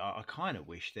actually, I kind of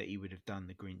wish that he would have done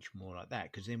the Grinch more like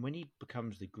that, because then when he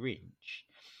becomes the Grinch,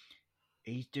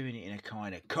 he's doing it in a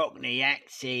kind of Cockney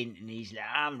accent, and he's like,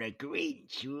 "I'm the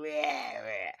Grinch,"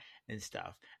 and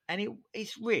stuff, and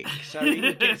it's Rick, so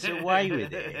he gets away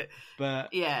with it,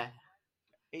 but yeah,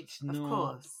 it's not. Of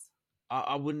course,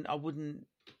 I wouldn't. I wouldn't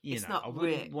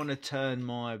want to turn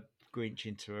my Grinch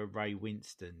into a Ray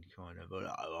Winston kind of. Like,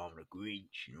 I'm the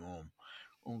Grinch,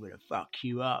 I'm going to fuck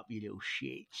you up, you little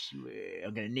shits.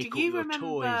 I'm going to nick all your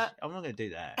toys. I'm not going to do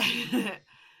that.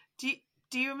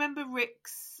 Do you remember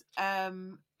Rick's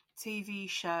TV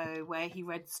show where he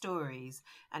read stories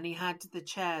and he had the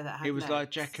chair that had It was legs?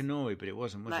 like Jack Annoy, but it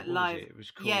wasn't. Was like it? live. Was it? It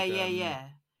was called. Yeah.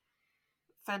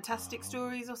 Fantastic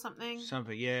Stories or something.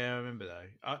 Something. Yeah, I remember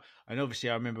though. And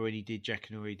obviously, I remember when he did Jack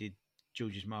Annoy, he did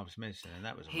George's Marvelous Medicine, and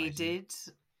that was amazing. He did.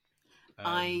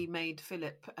 I made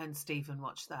Philip and Stephen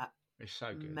watch that. It's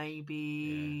so good.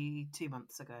 Maybe 2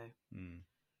 months ago.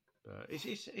 But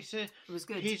it was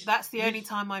good. That's the only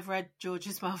time I've read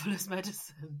George's Marvelous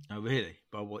Medicine. Oh, really?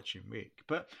 By watching Rick.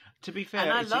 But to be fair,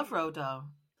 and I love Roald Dahl.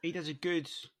 He does a good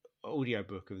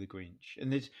audiobook of the Grinch,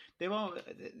 and there's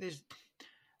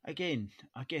again,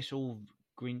 I guess all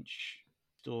Grinch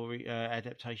story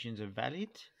adaptations are valid.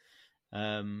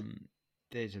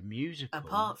 There's a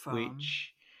musical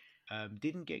which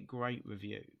didn't get great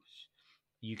reviews.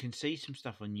 You can see some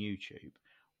stuff on YouTube.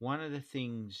 One of the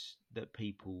things that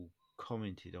people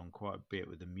commented on quite a bit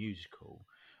with the musical,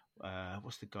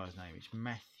 what's the guy's name? It's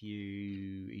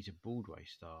Matthew. He's a Broadway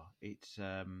star. It's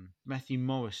Matthew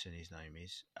Morrison. His name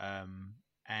is,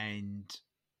 and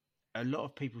a lot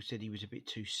of people said he was a bit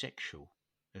too sexual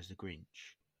as the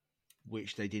Grinch,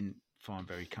 which they didn't find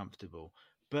very comfortable.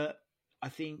 But I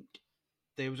think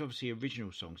there was obviously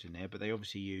original songs in there, but they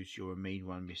obviously used "You're a Mean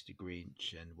One, Mr.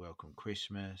 Grinch" and "Welcome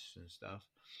Christmas" and stuff.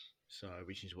 So,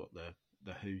 which is what the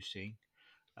Who sing.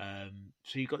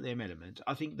 So you got them elements.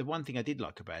 I think the one thing I did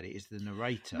like about it is the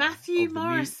narrator, Matthew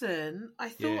Morrison. I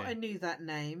thought I knew that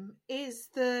name. Is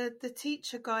the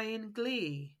teacher guy in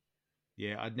Glee?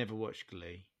 Yeah, I'd never watched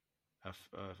Glee. I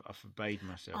forbade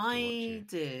myself to watch it. I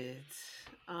did.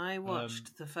 I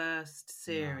watched the first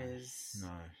series.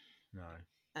 No.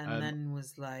 And then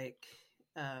was like,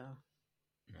 no.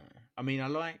 I mean, I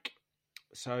like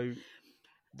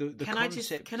the can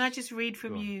concept. Can I just read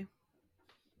from you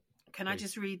Can I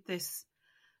just read this?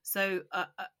 So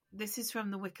this is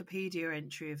from the Wikipedia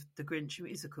entry of the Grinch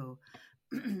musical.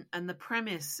 And the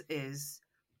premise is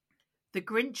the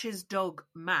Grinch's dog,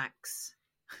 Max,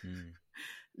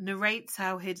 narrates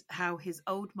how his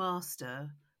old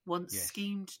master once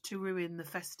schemed to ruin the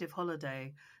festive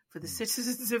holiday for the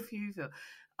citizens of Whoville.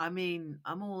 I mean,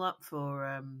 I'm all up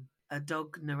for a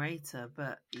dog narrator,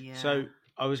 but yeah. So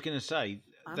I was going to say,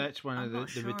 that's one of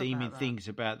the redeeming things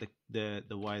about the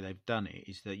way they've done it,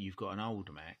 is that you've got an old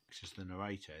Max as the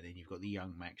narrator, and then you've got the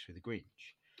young Max with the Grinch.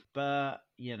 But,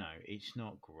 it's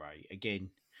not great. Again,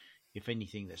 if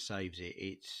anything that saves it,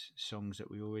 it's songs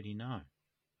that we already know.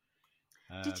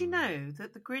 Did you know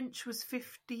that the Grinch was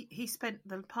 50? He spent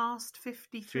the past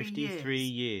 53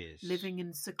 years living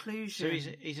in seclusion.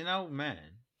 So he's an old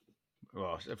man.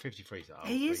 Well, 53 is old.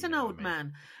 He is an old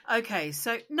man. Okay,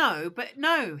 so no,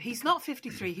 he's not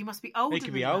 53. He must be older. He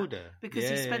could be older because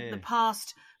he spent the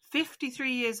past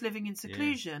 53 years living in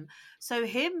seclusion. Yeah. So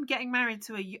him getting married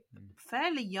to a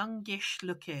fairly youngish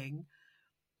looking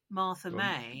Martha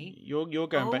May. You're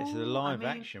going back to the live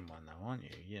action one though, aren't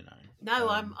you? No,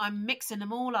 I'm mixing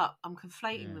them all up. I'm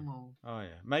conflating them all. Oh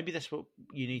yeah, maybe that's what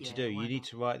you need to do. You need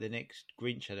to write the next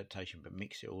Grinch adaptation, but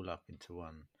mix it all up into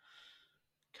one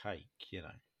cake.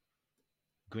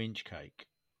 Grinch cake.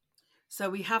 So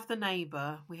we have the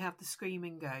neighbour, we have the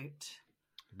screaming goat.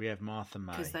 We have Martha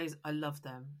May. Because I love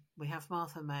them. We have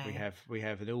Martha May. We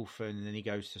have an orphan, and then he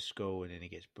goes to school, and then he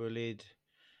gets bullied.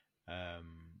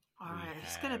 All right,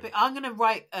 it's going to be. I'm going to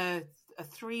write a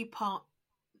 3-part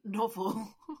novel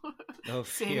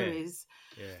series.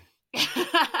 Yeah.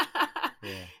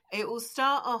 It will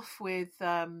start off with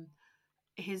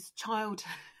his childhood.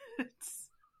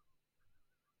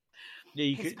 Yeah,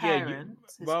 you his could.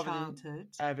 Parents, his rather childhood.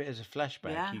 Than have it as a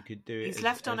flashback, you could do it. He's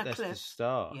left on a cliff. That's the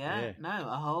start. Yeah, no,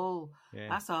 a whole. Yeah.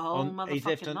 That's a whole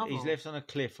motherfucking novel. He's left on a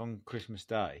cliff on Christmas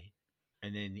Day,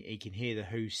 and then he can hear the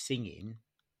Who singing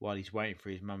while he's waiting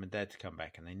for his mum and dad to come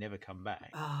back, and they never come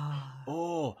back.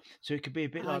 So it could be a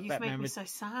bit like Batman. You've made me so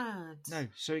sad. No,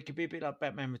 so it could be a bit like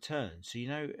Batman Returns. So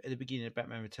at the beginning of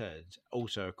Batman Returns,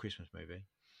 also a Christmas movie,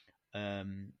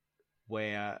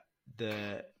 where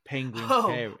the Penguin's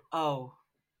parents.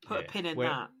 Put a pin in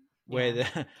that. Where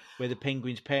the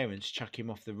Penguin's parents chuck him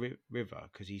off the river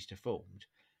because he's deformed.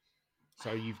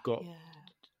 So you've got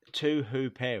 2 Who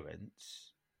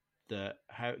parents that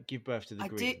give birth to the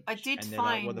Grinch. I did and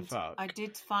find. Like, what the fuck? I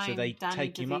did find so they Danny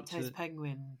take him up to DeVito's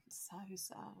penguin so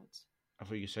sad. I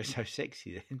thought you were so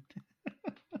sexy then.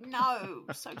 No,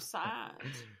 so sad.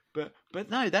 But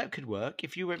no, that could work.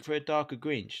 If you went for a darker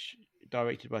Grinch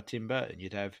directed by Tim Burton,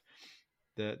 you'd have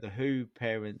the Who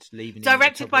parents leaving.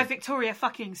 Directed by Victoria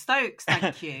fucking Stokes,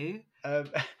 thank you.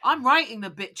 I'm writing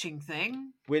the bitching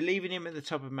thing. We're leaving him at the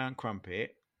top of Mount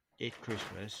Crumpet. It's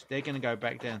Christmas. They're going to go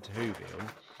back down to Whoville.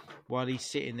 While he's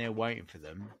sitting there waiting for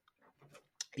them,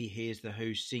 he hears the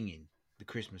Who singing the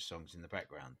Christmas songs in the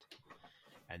background.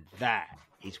 And that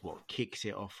is what kicks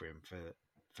it off for him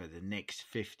for the next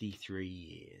 53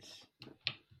 years.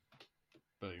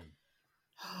 Boom.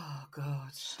 Oh,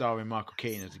 God. Starring Michael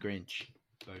Keaton as the Grinch.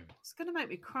 Boom. It's going to make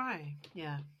me cry.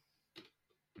 Yeah.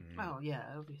 Oh, yeah,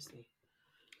 obviously.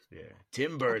 Yeah.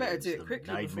 Tim Burton's do it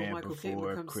quickly Nightmare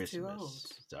before Christmas, too old.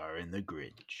 starring the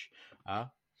Grinch.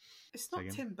 It's not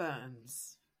Tim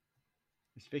Burton's.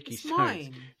 It's Vicky It's Stokes.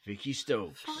 Mine. Vicky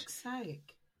Stokes. For fuck's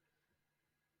sake.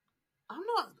 I'm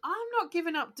not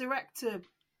giving up director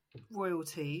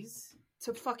royalties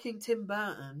to fucking Tim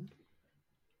Burton.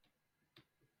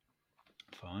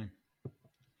 Fine.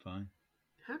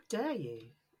 How dare you?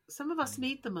 Some of us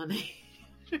need the money.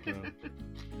 Well, yeah.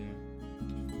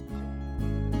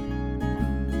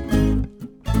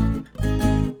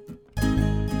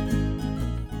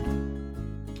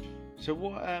 So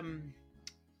what?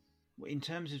 In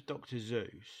terms of Dr. Zeus,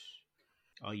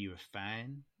 are you a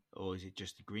fan, or is it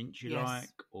just the Grinch you like,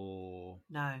 or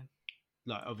no,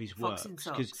 like of his Fox works?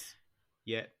 Because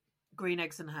Green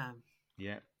Eggs and Ham,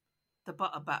 The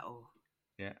Butter Battle,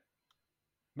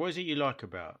 What is it you like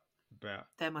about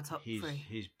they're my top 3.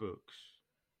 His books?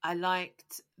 I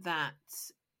liked that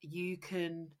you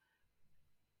can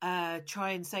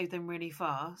try and say them really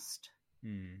fast.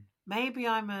 Maybe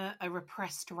I'm a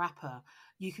repressed rapper.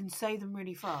 You can say them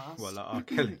really fast. Well, like R.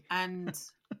 Kelly. And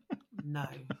no.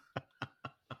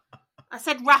 I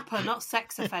said rapper, not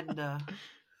sex offender.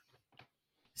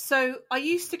 So I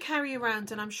used to carry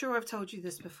around, and I'm sure I've told you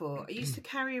this before, I used to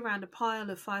carry around a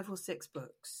pile of 5 or 6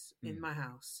 books in my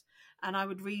house, and I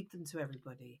would read them to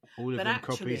everybody. All of them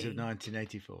copies of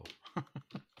 1984.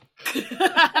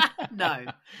 No.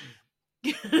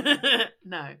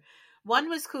 No. One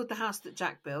was called The House That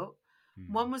Jack Built.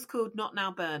 One was called Not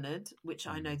Now Bernard, which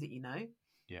I know that you know.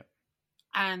 Yeah.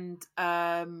 And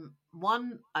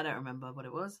one, I don't remember what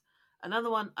it was. Another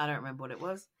one, I don't remember what it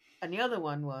was. And the other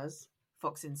one was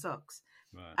Fox in Socks.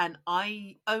 Right. And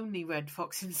I only read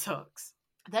Fox in Socks.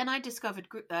 Then I discovered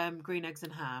Green Eggs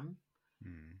and Ham.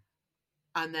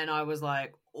 And then I was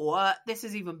like, what? This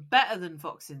is even better than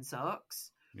Fox in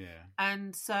Socks. Yeah.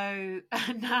 And so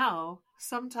now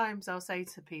sometimes I'll say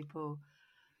to people,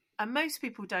 and most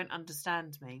people don't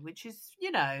understand me, which is,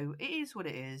 you know, it is what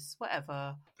it is,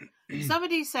 whatever.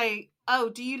 Somebody say, oh,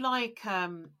 do you like, I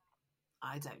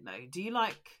don't know, do you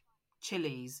like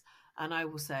chilies? And I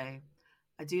will say,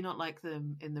 I do not like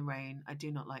them in the rain. I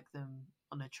do not like them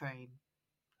on a train.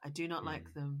 I do not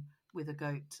like them with a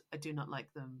goat. I do not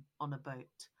like them on a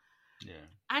boat. Yeah.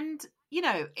 And, you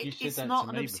know, it's not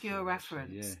an obscure before,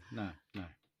 reference. Yeah.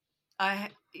 No.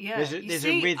 There's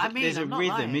a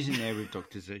rhythm, isn't there, with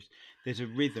Dr. Zeus? There's a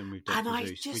rhythm with Dr.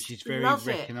 Zeus, which is very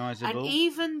recognisable. And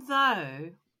even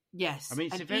though, yes, I mean,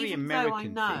 it's a very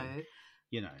American thing.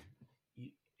 You know,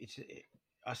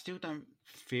 I still don't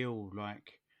feel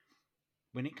like,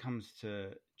 when it comes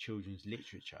to children's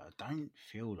literature, I don't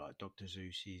feel like Dr.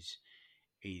 Zeus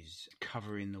is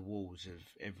covering the walls of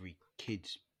every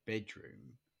kid's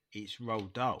bedroom. It's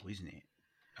Roald Dahl, isn't it?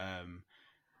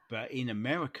 But in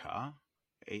America,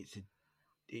 it's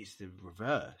the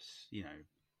reverse, you know.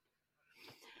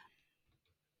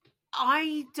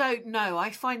 I don't know.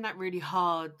 I find that really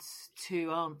hard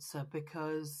to answer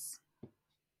because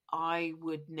I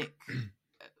would nick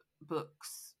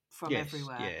books from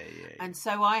everywhere. Yeah. And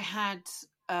so I had,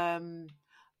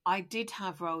 I did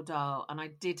have Roald Dahl and I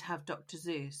did have Dr.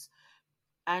 Seuss,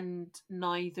 and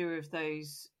neither of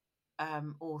those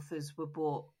authors were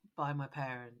bought by my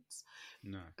parents.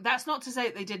 No. That's not to say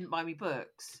that they didn't buy me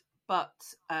books, but,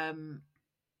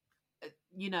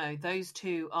 you know, those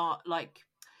two are like,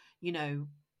 you know,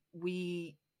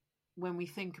 when we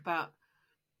think about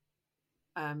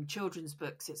children's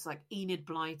books, it's like Enid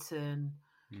Blyton,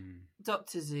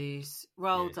 Dr. Seuss,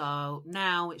 Roald Dahl.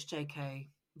 Now it's J.K.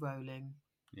 Rowling,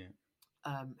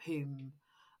 whom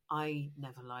I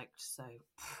never liked, so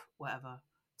whatever.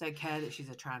 Don't care that she's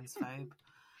a transphobe.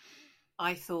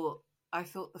 I thought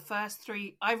the first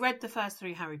three. I read the first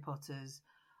three Harry Potters,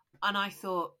 and I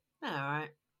thought, all right.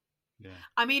 Yeah.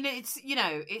 I mean, it's, you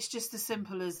know, it's just as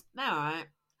simple as, all right.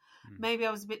 Maybe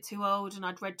I was a bit too old and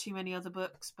I'd read too many other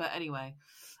books, but anyway,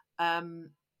 I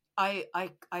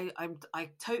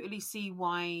totally see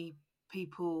why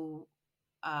people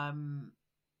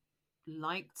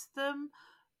liked them,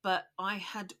 but I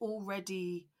had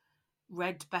already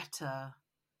read better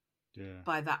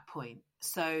by that point.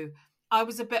 So I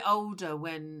was a bit older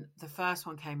when the first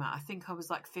one came out. I think I was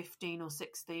like 15 or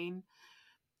 16.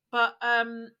 But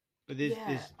there's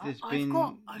been saying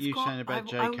about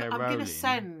J.K. Rowling. I'm going to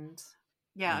send.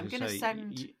 Yeah, I'm going to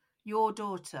send your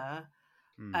daughter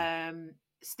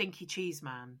Stinky Cheese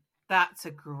Man. That's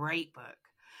a great book.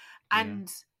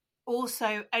 And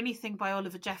also anything by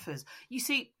Oliver Jeffers. You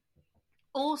see,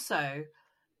 also,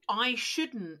 I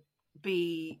shouldn't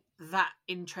be that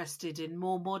interested in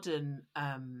more modern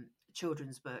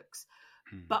children's books,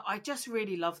 but I just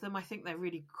really love them. I think they're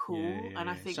really cool, and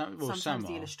I think sometimes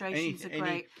the illustrations are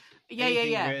great.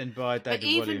 Anything written by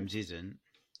David Williams isn't.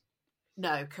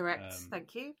 No, correct.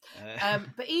 Thank you.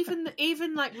 But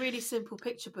even like really simple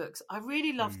picture books, I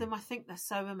really love them. I think they're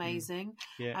so amazing.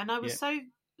 And I was so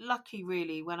lucky,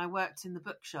 really, when I worked in the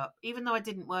bookshop. Even though I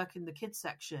didn't work in the kids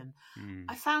section,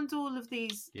 I found all of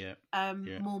these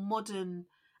more modern,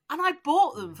 and I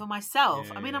bought them for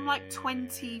myself. I mean, I'm like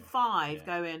 25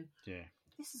 going,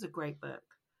 this is a great book.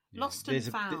 Lost and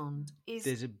Found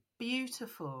is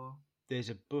beautiful. There's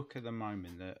a book at the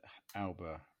moment that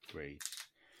Alba reads,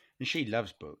 and she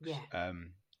loves books.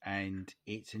 And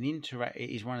it's it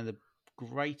is one of the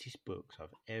greatest books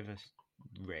I've ever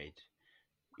read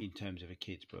in terms of a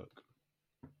kid's book.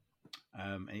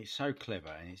 And it's so clever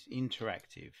and it's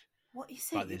interactive. What is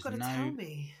it? You've got to tell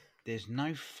me. There's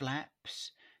no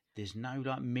flaps. There's no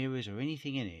like mirrors or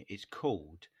anything in it. It's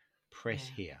called Press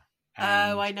Here.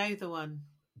 And I know the one.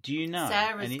 Do you know?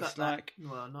 Sarah's and it's got like that.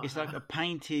 Well, not it's her. like a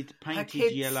painted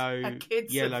kids,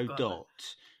 yellow dot.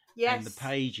 Yes. And the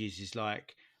pages is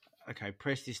like, okay,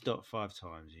 press this dot 5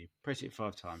 times. You press it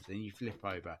 5 times, then you flip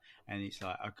over, and it's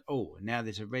like, oh, now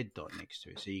there's a red dot next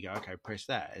to it. So you go, okay, press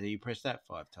that, and then you press that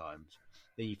 5 times.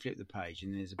 Then you flip the page,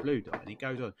 and there's a blue dot, and it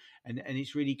goes on, and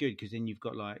it's really good because then you've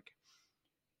got like,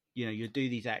 you know, you'll do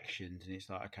these actions, and it's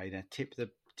like, okay, now tip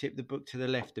the book to the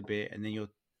left a bit, and then you'll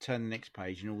turn the next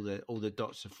page, and all the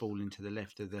dots are falling to the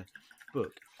left of the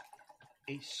book.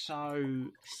 it's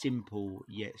so simple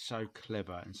yet so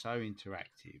clever and so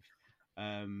interactive.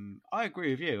 I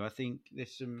agree with you. I think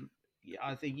there's some.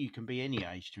 I think you can be any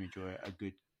age to enjoy a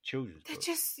good children's They're book.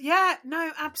 just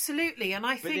no, absolutely. And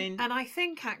I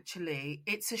think actually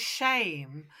it's a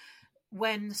shame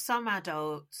when some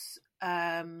adults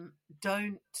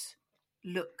don't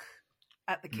look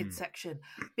at the kids section,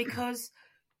 because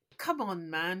come on,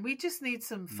 man, we just need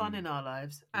some fun in our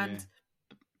lives, and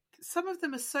some of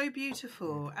them are so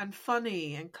beautiful and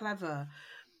funny and clever.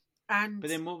 And but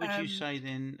then, what would you say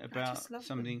then about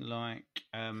something them. like?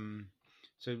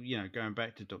 So going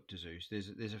back to Dr. Seuss,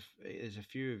 there's a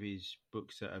few of his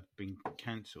books that have been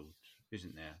cancelled,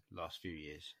 isn't there? Last few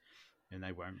years, and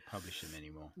they won't publish them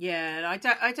anymore. Yeah,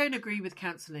 I don't agree with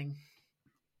cancelling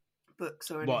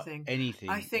books or anything. Anything.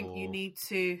 I think you need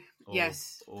to.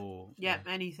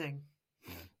 Anything.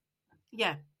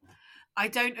 Yeah. I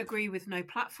don't agree with no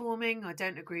platforming. I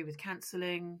don't agree with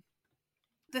cancelling.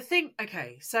 The thing,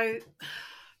 okay, so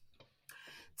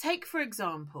take for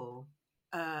example,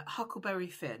 Huckleberry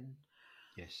Finn.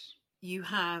 Yes. You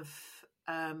have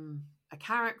a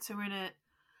character in it,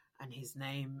 and his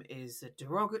name is a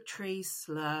derogatory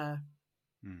slur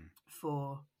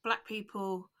for black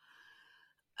people.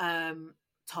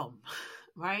 Tom,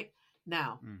 right?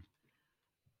 Now,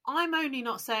 I'm only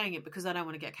not saying it because I don't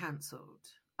want to get cancelled.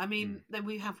 I mean, then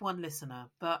we have one listener,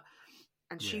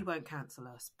 and she won't cancel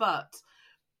us. But,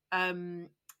 on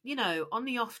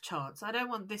the off chance, I don't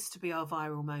want this to be our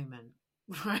viral moment,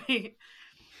 right?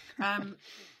 Now,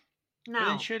 but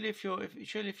then surely if you're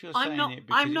saying it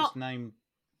because it's named,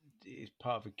 it's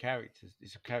part of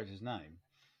it's a character's name.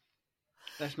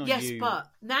 That's not you. Yes, but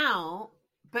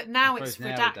now it's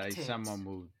redacted. Someone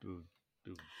will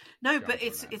no, but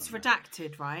it's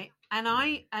redacted, right? And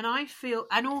I feel,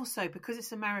 and also because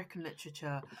it's American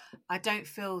literature, I don't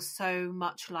feel so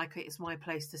much like it's my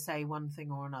place to say one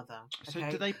thing or another. Okay?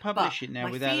 So do they publish it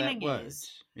now without that word?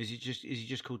 Is he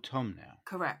just called Tom now?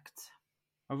 Correct.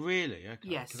 Oh, really? Okay.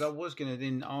 Yes. Because I was going to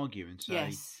then argue and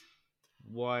say,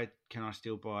 why can I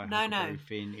still buy Huckleberry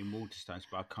Finn in Waterstones,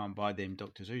 but I can't buy them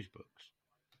Dr. Seuss books?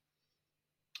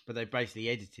 But they basically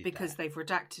edited because they've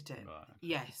redacted it. Right, okay.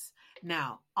 Yes.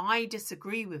 Now, I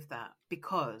disagree with that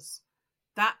because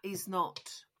that is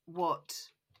not what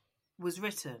was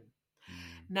written.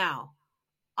 Now,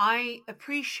 I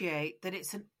appreciate that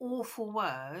it's an awful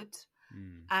word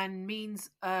and means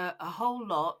a whole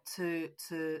lot to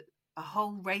a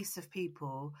whole race of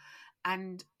people,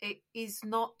 and it is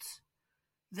not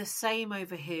the same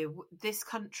over here. This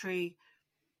country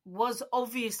was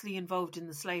obviously involved in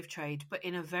the slave trade, but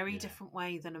in a very different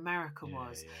way than America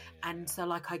was.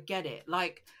 So, I get it.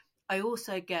 I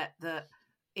also get that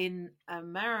in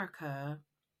America,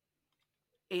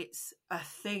 it's a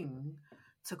thing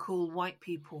to call white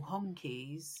people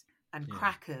honkies and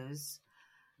crackers,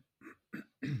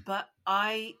 but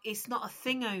it's not a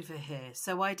thing over here.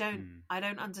 So I don't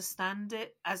understand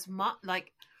it as much.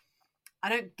 I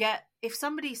don't get, if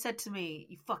somebody said to me,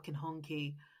 "You fucking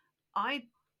honky," I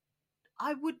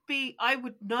would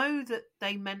know that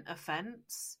they meant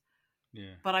offense,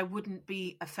 but I wouldn't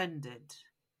be offended.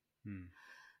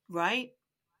 Right?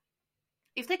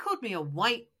 If they called me a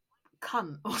white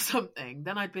cunt or something,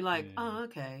 then I'd be like, oh,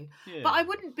 okay. But I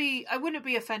wouldn't be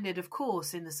offended, of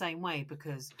course, in the same way,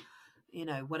 because,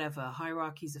 whatever,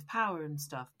 hierarchies of power and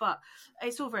stuff. But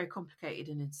it's all very complicated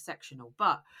and intersectional.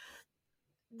 But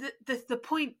the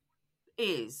point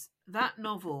is, that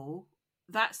novel,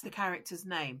 that's the character's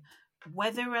name.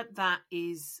 Whether that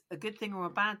is a good thing or a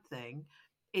bad thing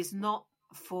is not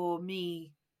for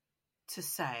me to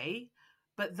say,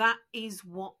 but that is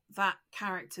what that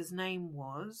character's name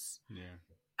was. Yeah.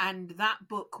 And that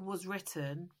book was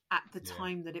written at the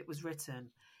time that it was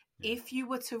written. Yeah. If you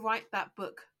were to write that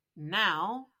book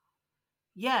now,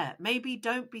 maybe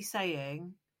don't be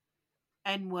saying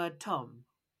N-word Tom,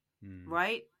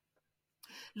 right?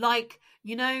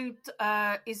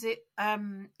 Is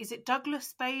it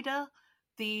Douglas Bader,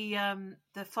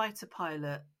 the fighter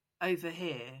pilot over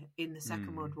here in the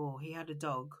Second World War? He had a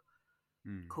dog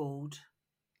called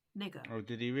Nigger. Oh,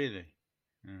 did he really?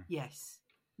 Yeah. Yes.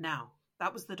 Now,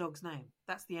 that was the dog's name.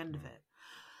 That's the end of it.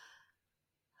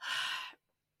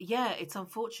 Yeah, it's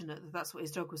unfortunate that that's what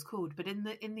his dog was called. But in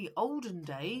the olden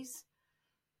days,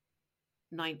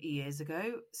 90 years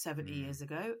ago, 70 years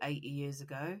ago, 80 years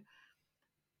ago,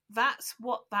 that's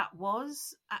what that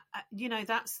was.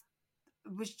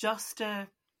 Was just a...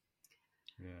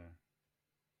 Yeah.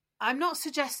 I'm not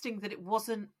suggesting that it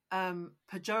wasn't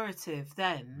pejorative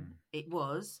then. It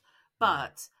was.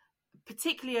 But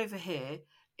particularly over here,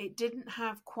 it didn't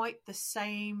have quite the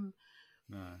same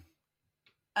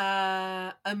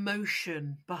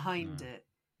emotion behind it.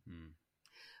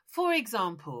 For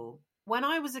example, when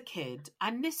I was a kid,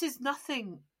 and this is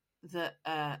nothing that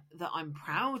I'm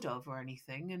proud of or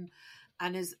anything,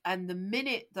 and the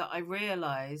minute that I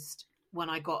realised when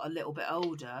I got a little bit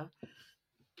older,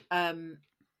 and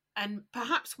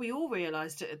perhaps we all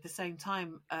realised it at the same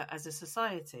time as a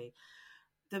society,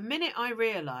 the minute I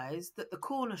realised that the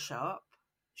corner shop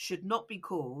should not be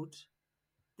called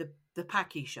the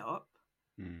packy shop,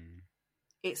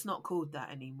 it's not called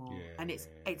that anymore, and it's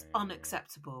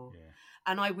unacceptable.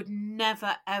 And I would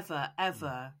never, ever,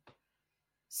 ever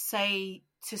say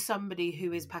to somebody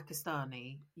who is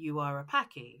Pakistani, you are a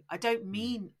Paki. I don't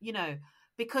mean,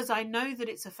 because I know that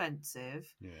it's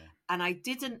offensive. And I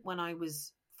didn't when I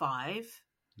was 5.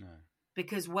 No.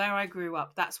 Because where I grew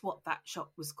up, that's what that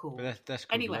shop was called. But that's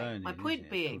called anyway, learning, my point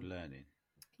being, it's called learning.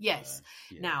 Yes.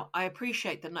 Now, I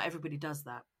appreciate that not everybody does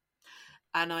that.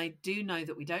 And I do know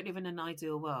that we don't live in an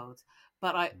ideal world.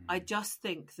 But I just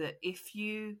think that if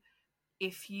you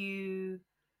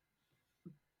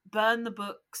burn the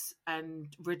books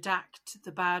and redact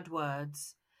the bad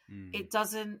words, it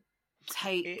doesn't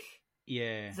take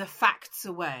the facts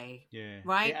away.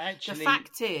 Right? Actually, the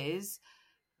fact is,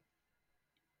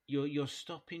 you're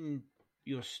stopping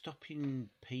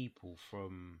people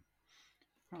from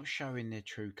not showing their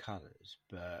true colours.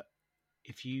 But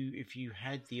if you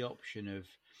had the option of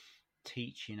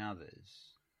teaching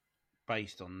others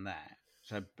based on that,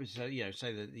 so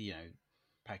say that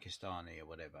Pakistani or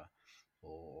whatever,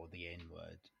 or the N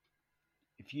word,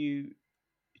 if you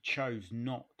chose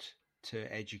not to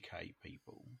educate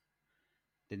people,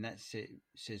 then that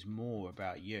says more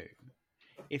about you.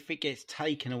 If it gets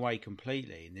taken away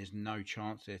completely and there's no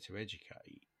chance there to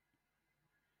educate,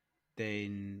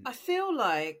 then I feel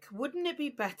like, wouldn't it be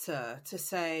better to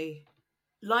say,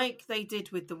 like they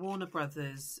did with the Warner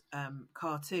Brothers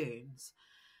cartoons,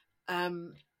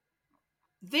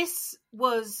 this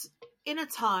was in a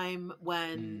time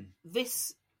when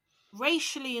this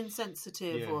racially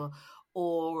insensitive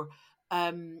or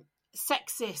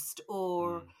sexist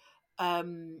or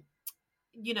ableist,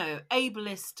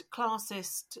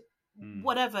 classist,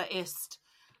 whatever-ist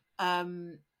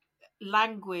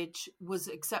language was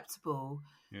acceptable.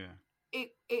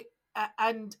 It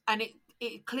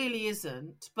clearly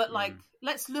isn't, but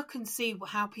let's look and see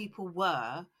how people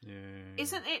were.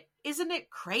 Isn't it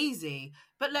crazy?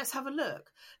 But let's have a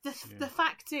look. The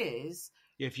fact is,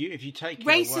 if you take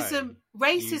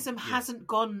racism hasn't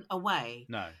gone away.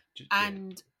 No,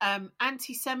 and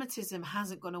anti-Semitism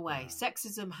hasn't gone away. No.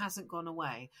 Sexism hasn't gone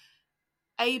away.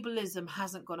 Ableism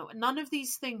hasn't gone away. None of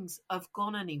these things have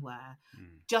gone anywhere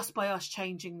just by us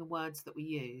changing the words that we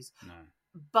use. No.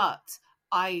 But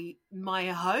my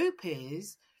hope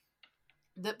is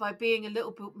that by being a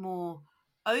little bit more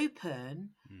open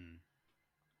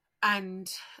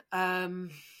and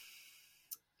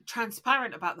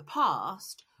transparent about the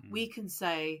past, we can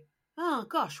say, oh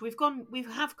gosh, we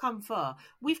have come far.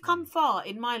 We've come far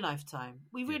in my lifetime.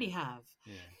 We really have.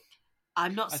 Yeah.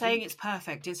 I'm not saying it's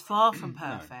perfect. It's far from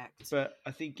perfect. No, but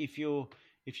I think if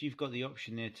you've got the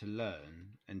option there to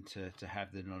learn and to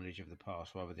have the knowledge of the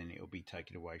past, rather than it'll be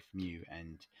taken away from you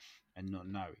and not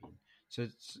knowing. So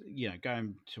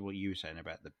going to what you were saying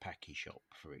about the Paki shop,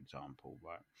 for example,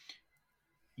 right?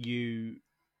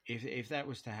 If that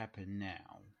was to happen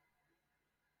now,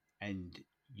 and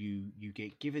you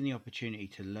get given the opportunity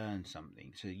to learn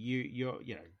something, so you're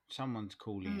someone's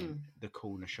calling the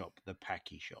corner shop the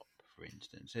Paki shop, for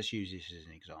instance. Let's use this as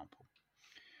an example.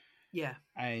 Yeah.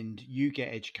 And you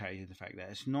get educated in the fact that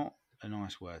it's not a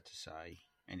nice word to say,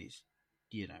 and it's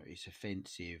it's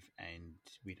offensive, and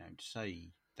we don't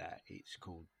say that it's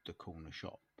called the corner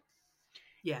shop.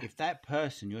 Yeah. If that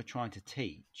person you're trying to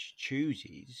teach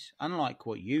chooses, unlike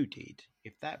what you did,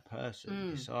 if that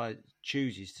person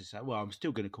chooses to say, well, I'm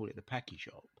still going to call it the Paki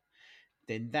shop,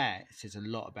 then that says a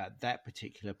lot about that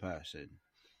particular person.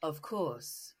 Of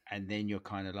course. And then you're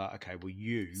kind of like, okay, well,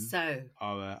 you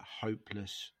are a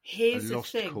hopeless,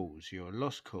 lost cause. You're a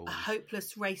lost cause. A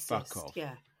hopeless racist. Fuck off.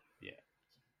 Yeah. Yeah.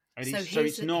 And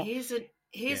here's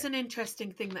an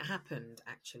interesting thing that happened,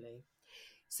 actually.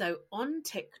 So on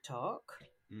TikTok,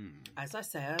 as I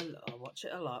say, I watch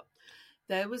it a lot.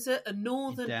 There was a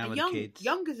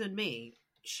younger than me,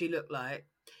 she looked like,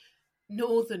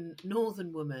 northern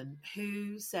woman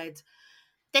who said,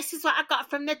 "This is what I got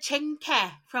from the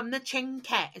chinke.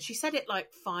 And she said it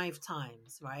like 5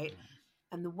 times, right?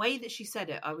 And the way that she said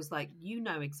it, I was like, you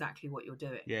know exactly what you're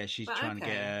doing. Yeah, she's trying to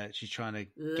get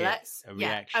a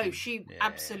reaction. Oh, she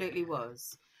absolutely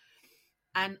was.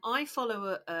 And I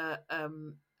follow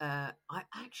I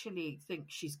actually think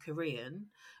she's Korean,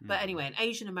 but anyway, an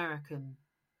Asian American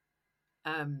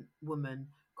woman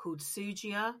called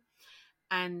Sujia,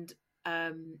 and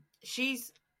I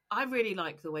really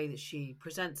like the way that she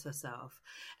presents herself.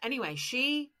 Anyway,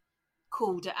 she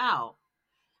called it out,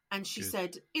 and she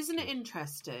said, "Isn't it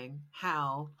interesting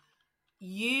how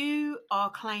you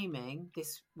are claiming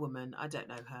this woman? I don't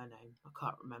know her name. I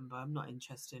can't remember. I'm not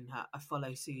interested in her. I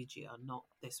follow Sujia, not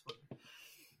this woman."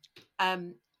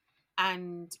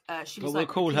 And she was we'll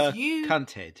call her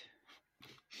Cunthead.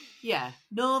 Yeah,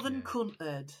 Northern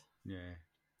Cunthead. Yeah.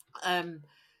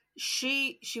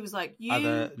 She was like, you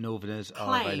other Northerners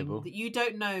are available that you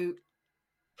don't know.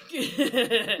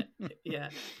 Yeah,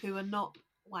 who are not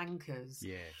wankers.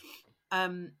 Yeah.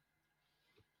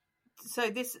 So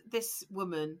this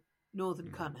woman,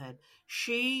 Northern Cunthead,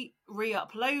 she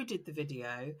re-uploaded the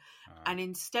video, and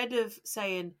instead of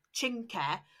saying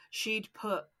chinka, she'd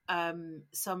put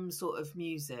some sort of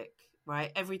music, right,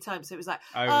 every time. So it was like,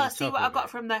 see what I got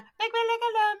from the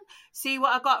see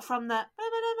what I got from the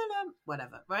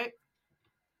whatever, right?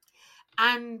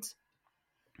 And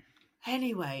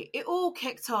anyway, it all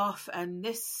kicked off, and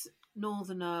this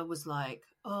Northerner was like,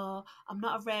 "Oh, I'm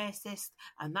not a racist,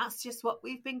 and that's just what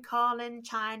we've been calling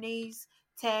Chinese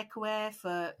takeaway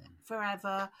for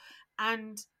forever."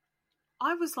 And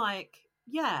I was like,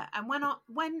 "Yeah." And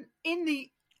when in the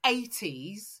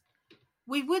 80s,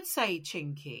 we would say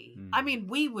chinky. I mean,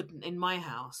 we wouldn't in my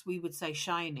house. We would say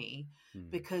shiny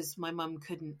because my mum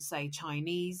couldn't say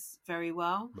Chinese very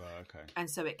well. Right, okay. And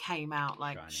so it came out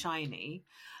like shiny.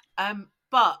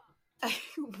 But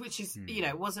which is,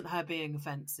 it wasn't her being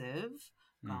offensive,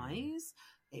 guys.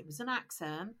 It was an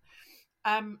accent.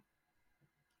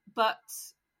 But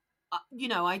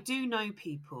I do know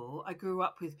people. I grew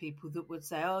up with people that would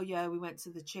say, "Oh yeah, we went to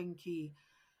the chinky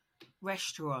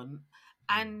restaurant,"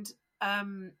 and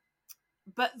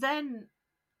but then,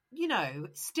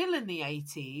 still in the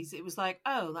 80s, it was like,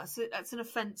 "Oh, that's an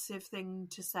offensive thing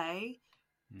to say,"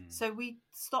 so we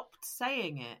stopped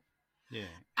saying it. Yeah,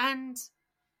 and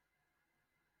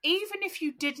even if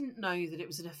you didn't know that it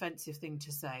was an offensive thing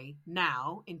to say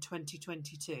now in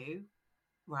 2022,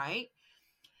 right?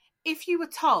 If you were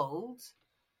told,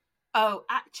 "Oh,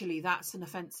 actually, that's an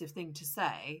offensive thing to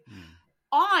say,"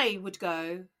 I would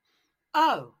go,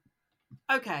 "Oh,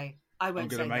 okay, I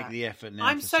won't say that. I'm going to make the effort now.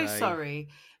 I'm so sorry.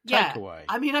 Take away.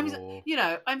 I mean, I'm so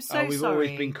we've sorry.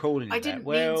 Always been calling it I didn't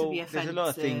that. mean to be offensive. There's a lot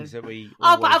of things that we.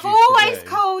 But I've always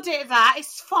called it that.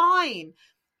 It's fine.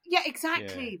 Yeah,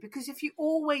 exactly. Yeah. Because if you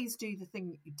always do the thing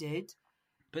that you did,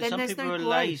 but then some there's people no are growth,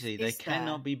 lazy. They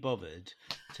cannot be bothered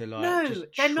to like. No, just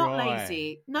they're try not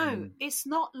lazy. No, it's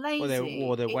not lazy.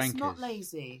 Or they're wankers. It's not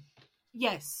lazy.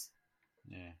 Yes.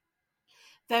 Yeah.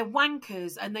 They're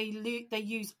wankers, and they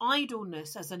use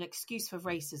idleness as an excuse for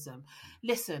racism.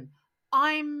 Listen,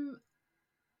 I'm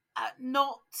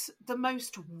not the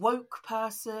most woke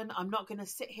person. I'm not going to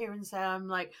sit here and say I'm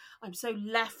so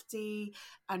lefty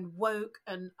and woke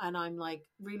and I'm like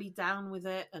really down with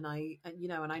it, and I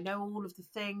know all of the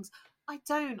things. I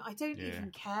don't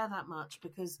even care that much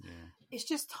because it's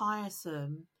just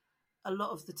tiresome a lot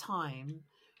of the time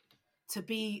to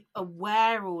be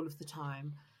aware all of the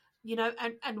time.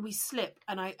 And we slip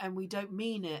and we don't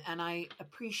mean it. And I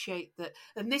appreciate that.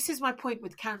 And this is my point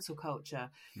with cancel culture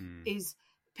is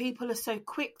people are so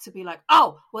quick to be like,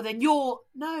 "Oh, well then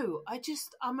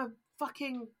I'm a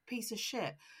fucking piece of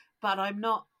shit, but I'm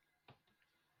not,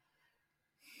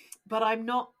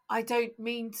 I don't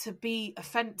mean to be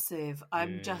offensive.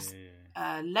 I'm just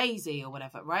lazy or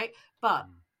whatever." Right. But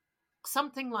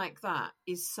something like that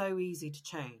is so easy to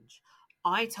change.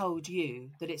 I told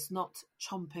you that it's not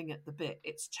chomping at the bit,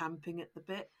 it's champing at the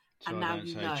bit. So and now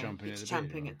you know it's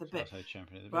champing at the bit.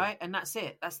 Right? And that's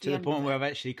it. That's to the point where I've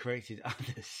actually corrected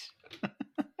others.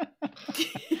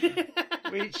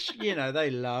 Which, they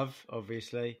love,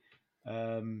 obviously.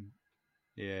 Do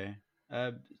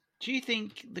you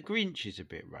think the Grinch is a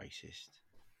bit racist?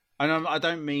 And I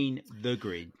don't mean the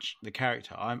Grinch, the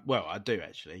character. I do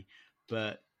actually.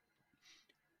 But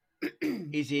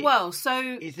is it? Well,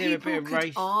 so is there people a bit of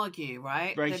could argue,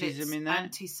 right, racism that it's in that?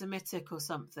 Anti-Semitic or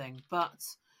something, but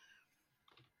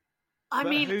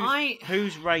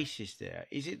who's racist there?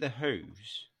 Is it the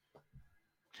Who's?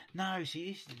 No,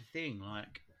 see, this is the thing.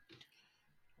 Like,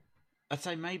 I'd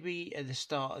say maybe at the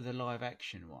start of the live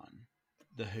action one,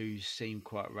 the Who's seemed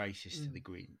quite racist to the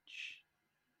Grinch.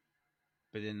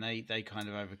 But then they kind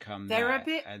of overcome they're that.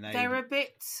 They're a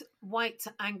bit white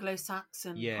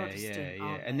Anglo-Saxon Protestant,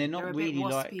 aren't they? And they're not really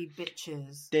waspy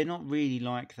bitches. They're not really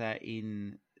like that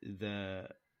in the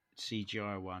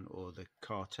CGI one or the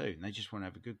cartoon. They just want to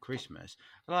have a good Christmas.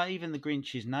 Like even the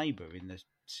Grinch's neighbour in the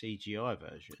CGI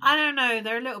version. I don't know.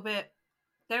 They're a little bit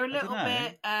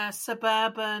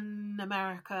suburban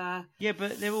America. Yeah,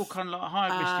 but they're all kind of like, hi,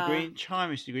 Mr. Grinch. Hi,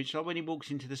 Mr. Grinch. Like when he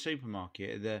walks into the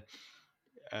supermarket,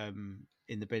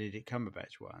 in the Benedict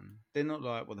Cumberbatch one, they're not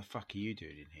like, what the fuck are you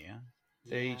doing in here?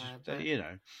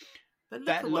 But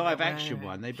that live action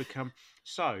one, they become.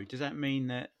 So, does that mean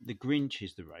that the Grinch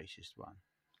is the racist one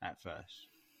at first?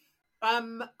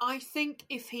 I think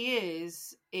if he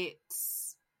is,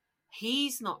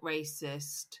 he's not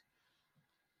racist,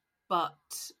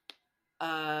 but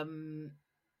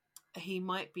he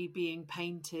might be being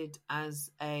painted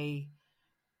as a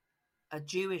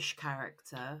Jewish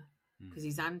character because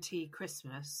he's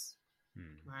anti-Christmas,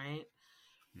 right?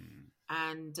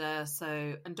 And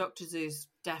and Dr. Seuss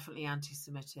definitely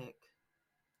anti-Semitic.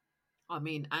 I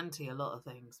mean, anti a lot of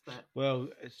things, but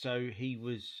so he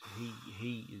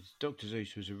Dr.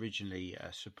 Seuss was originally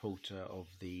a supporter of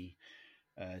the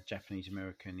Japanese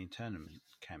American internment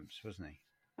camps, wasn't he?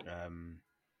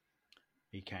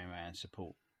 He came out in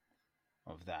support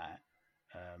of that.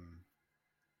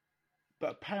 But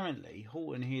apparently,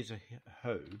 Horton Hears a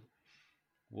Who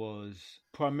was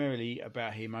primarily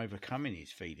about him overcoming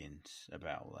his feelings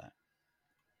about all that.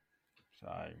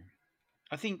 So,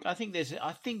 I think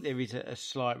there is a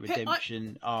slight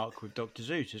redemption arc with Dr.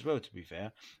 Seuss as well. To be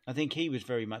fair, I think he was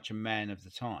very much a man of the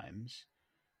times,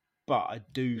 but I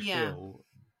do feel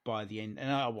by the end,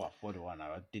 and what do I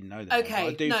know? I didn't know that. Okay,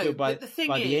 I do feel by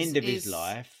the end of his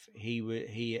life,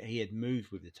 he had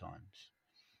moved with the times,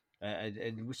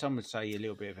 and some would say a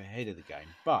little bit of ahead of the game,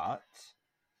 but.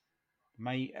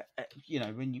 When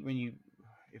you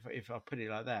if I put it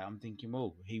like that, I'm thinking,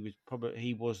 well, he was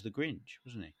the Grinch,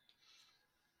 wasn't he?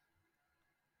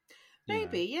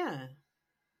 Maybe.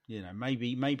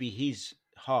 Maybe his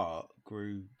heart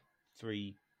grew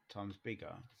 3 times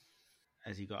bigger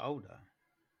as he got older.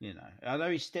 I know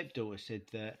his stepdaughter said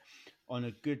that on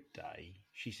a good day,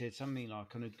 she said something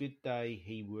like, on a good day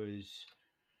he was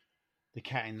the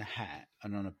Cat in the Hat,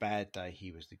 and on a bad day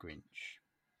he was the Grinch.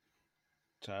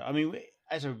 So, I mean,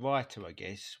 as a writer, I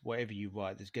guess, whatever you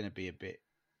write, there's going to be a bit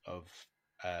of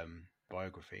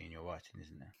biography in your writing,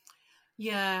 isn't there?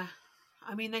 Yeah.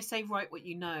 I mean, they say write what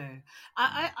you know.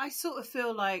 I sort of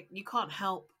feel like you can't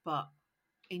help but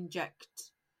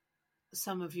inject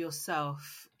some of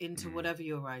yourself into whatever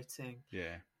you're writing.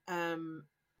 Yeah. I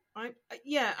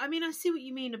mean, I see what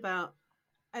you mean about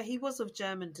he was of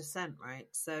German descent, right?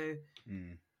 So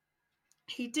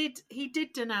he did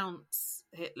denounce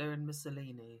Hitler and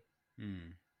Mussolini.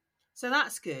 So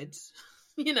that's good.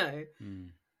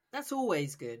 That's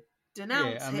always good.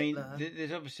 Denounce Hitler. Mean,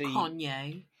 there's obviously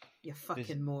Kanye, you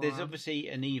fucking moron. There's obviously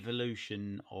an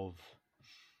evolution of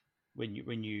when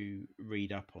you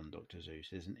read up on Dr. Seuss.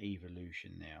 There's an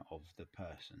evolution now of the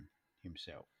person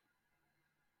himself,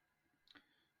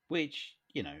 which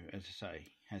as I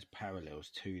say has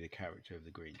parallels to the character of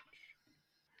the Grinch.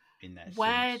 In that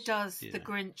Where sense, does the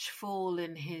Grinch fall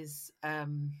in his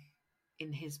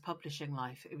publishing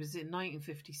life? It was in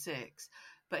 1956,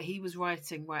 but he was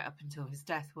writing right up until his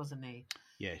death, wasn't he?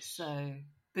 Yes. So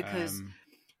because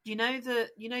you know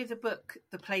the book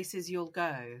The Places You'll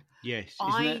Go. Yes.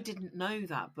 I didn't know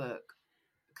that book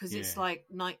because it's like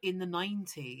in the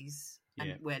 90s,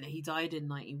 and when he died in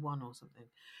 91 or something.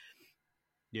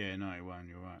 Yeah, 91.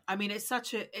 You're right. I mean, it's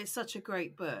such a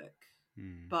great book.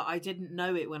 But I didn't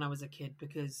know it when I was a kid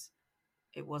because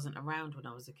it wasn't around when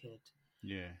I was a kid.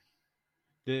 Yeah.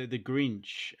 The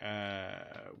Grinch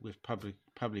was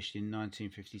published in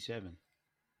 1957.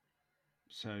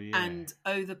 So, yeah. And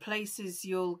The Places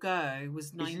You'll Go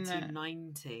was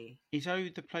 1990. Is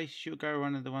The Places You'll Go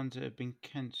one of the ones that have been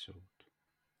cancelled?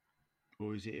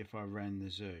 Or is it If I Ran the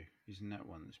Zoo? Isn't that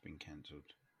one that's been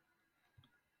cancelled?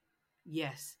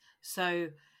 Yes. So...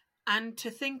 And to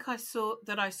think I saw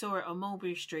it on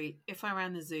Mulberry Street, If I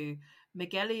Ran the Zoo,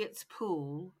 McElliot's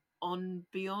Pool, On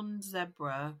Beyond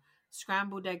Zebra,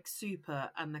 Scrambled Egg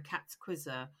Super, and The Cat's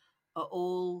Quizzer are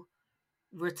all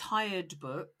retired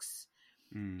books.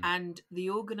 And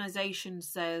the organisation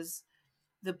says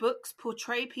the books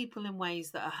portray people in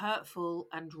ways that are hurtful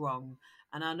and wrong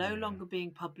and are no longer being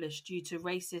published due to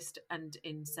racist and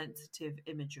insensitive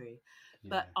imagery. Yeah.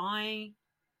 But I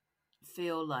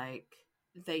feel like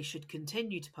they should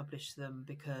continue to publish them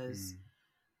because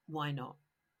why not?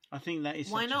 I think that is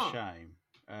such a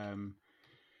shame.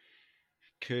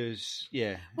 Because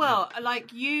well,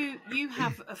 like you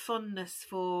have a fondness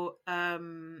for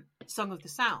Song of the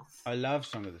South. I love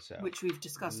Song of the South, which we've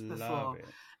discussed before. It.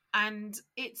 And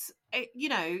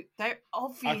they're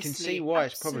obviously I can see why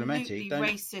it's problematic.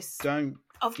 Racist.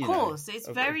 Of course, it's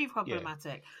very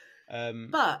problematic. Yeah.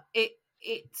 But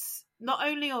it's not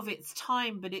only of its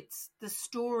time, but it's the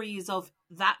stories of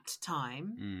that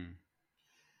time. Mm.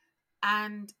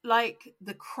 And like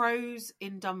the crows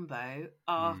in Dumbo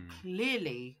are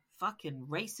clearly fucking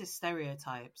racist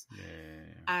stereotypes.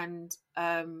 Yeah. And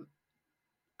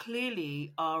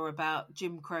clearly are about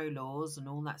Jim Crow laws and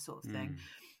all that sort of thing.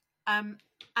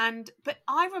 But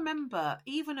I remember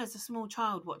even as a small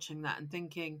child watching that and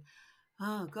thinking,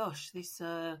 oh gosh, this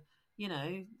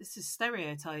this is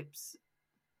stereotypes.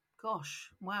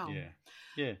 Gosh, wow.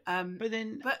 Yeah. But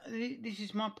this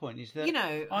is my point: is that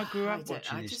I grew up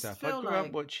watching this stuff. I grew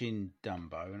up watching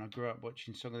Dumbo, and I grew up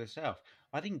watching Song of the South.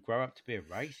 I didn't grow up to be a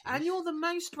racist. And you're the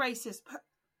most racist.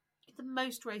 The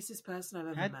most racist person I've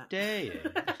ever met. How dare you?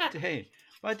 How dare you?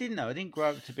 Well, I didn't know. I didn't grow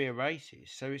up to be a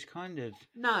racist, so it's kind of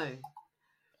no.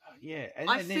 Yeah,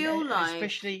 I feel like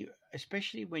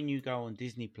especially when you go on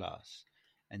Disney Plus,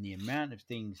 and the amount of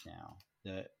things now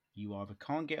that you either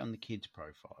can't get on the kids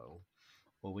profile,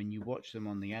 or when you watch them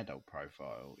on the adult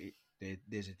profile,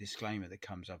 there's a disclaimer that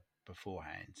comes up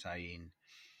beforehand saying,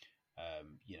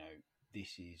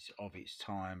 this is of its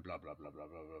time, blah blah blah blah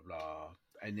blah blah blah,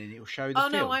 and then it'll show the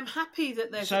film. No, I'm happy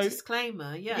that there's a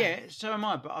disclaimer. Yeah, so am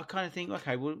I. But I kind of think,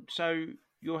 okay, well, so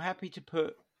you're happy to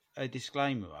put a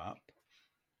disclaimer up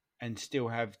and still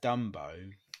have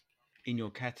Dumbo in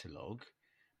your catalogue,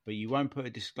 but you won't put a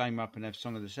disclaimer up and have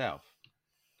Song of the South.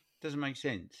 Doesn't make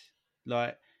sense.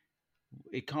 Like,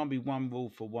 it can't be one rule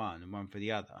for one and one for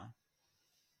the other.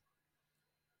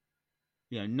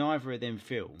 Neither of them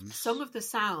films. Song of the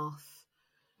South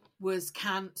was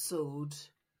cancelled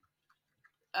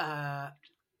a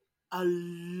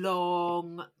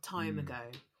long time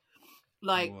ago.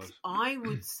 Like, I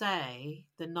would say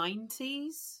the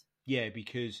 90s. Yeah,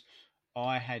 because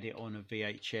I had it on a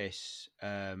VHS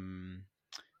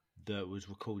that was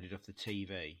recorded off the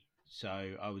TV. So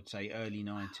I would say early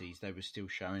 90s, they were still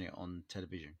showing it on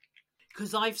television.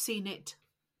 Because I've seen it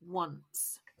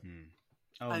once.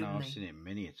 Oh, no, I've seen it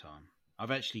many a time.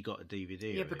 I've actually got a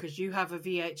DVD Yeah, because you have a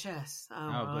VHS.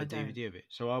 I've got a DVD of it.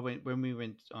 So when we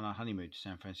went on our honeymoon to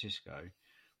San Francisco,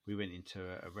 we went into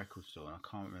a record store, and I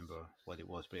can't remember what it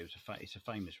was, but it's a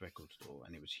famous record store,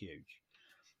 and it was huge.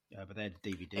 But they had a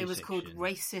DVD section. It was called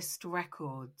Racist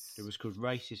Records. It was called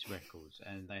Racist Records,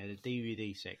 and they had a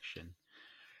DVD section.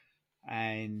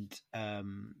 And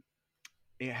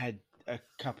it had a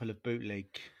couple of bootleg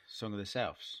Song of the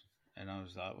Souths. And I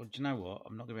was like, well, do you know what?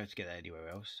 I'm not going to be able to get that anywhere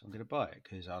else. I'm going to buy it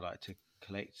because I like to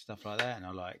collect stuff like that. And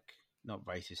I like, not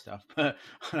racist stuff, but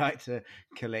I like to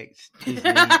collect Disney.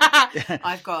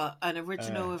 I've got an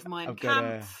original of Mein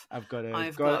Kampf. I've got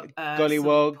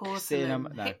Gollywog, porcelain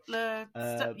Hitler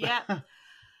stuff. Yeah.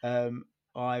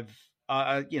 I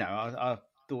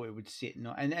thought it would sit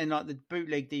and like the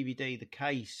bootleg DVD, the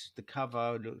case, the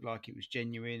cover looked like it was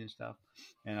genuine and stuff.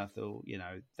 And I thought,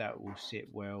 that will sit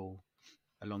well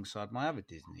alongside my other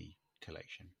Disney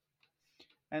collection.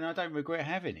 And I don't regret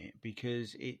having it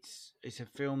because it's a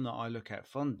film that I look at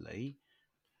fondly.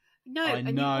 No, I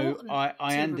know.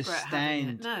 I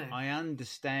understand. No. I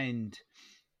understand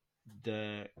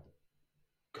the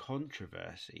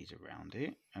controversies around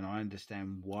it, and I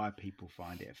understand why people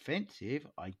find it offensive.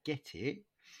 I get it,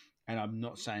 and I'm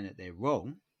not saying that they're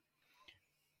wrong.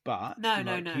 But no.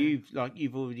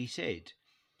 You've already said,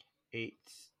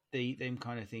 it's them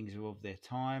kind of things are of their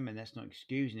time, and that's not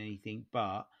excusing anything,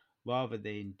 but rather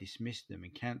than dismiss them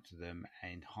and cancel them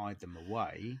and hide them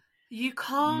away, you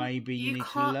can't. Maybe you need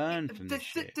to learn from this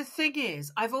shit. The thing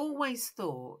is, I've always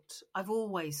thought,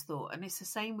 and it's the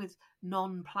same with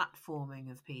non-platforming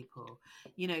of people,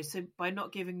 so by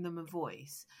not giving them a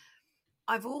voice,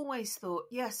 I've always thought,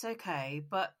 yes, okay,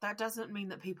 but that doesn't mean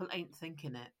that people ain't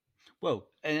thinking it. Well,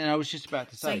 and I was just about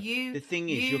to say, the thing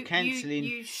is, you're cancelling,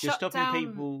 you're stopping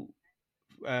people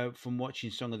from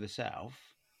watching Song of the South,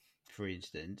 for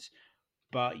instance,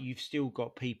 but you've still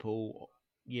got people,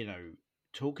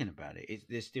 talking about it.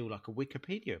 There's still like a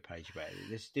Wikipedia page about it.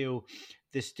 There's still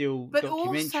but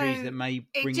documentaries also, that may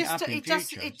bring it up in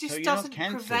future. It just so doesn't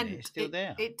prevent. It's still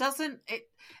there. It doesn't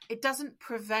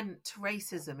prevent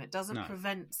racism. It doesn't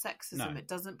prevent sexism. No. It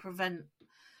doesn't prevent.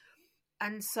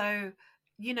 And so,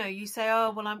 you say,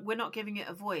 oh well, we're not giving it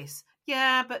a voice.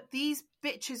 Yeah, but these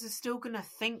bitches are still going to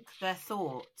think their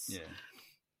thoughts. Yeah.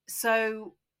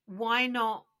 So why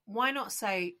not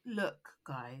say, look,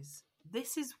 guys,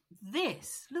 this.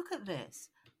 Look at this.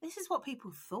 This is what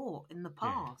people thought in the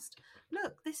past. Yeah.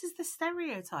 Look, this is the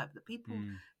stereotype that people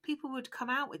would come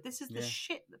out with. This is the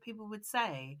shit that people would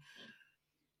say.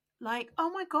 Like, oh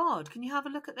my God, can you have a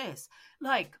look at this?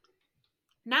 Like,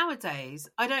 nowadays,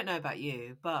 I don't know about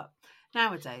you, but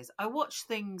nowadays I watch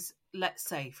things, let's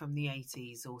say, from the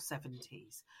 80s or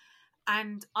 70s,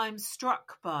 and I'm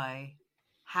struck by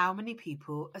how many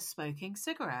people are smoking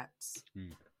cigarettes.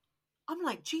 I'm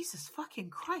like, Jesus fucking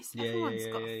Christ, everyone's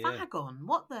got a fag on.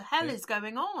 What the hell is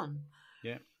going on?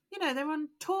 Yeah. You know, they're on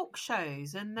talk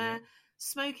shows and they're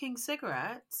smoking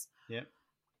cigarettes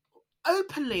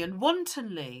openly and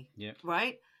wantonly. Yeah.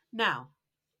 Right? Now,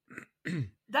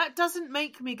 that doesn't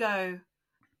make me go,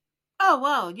 oh,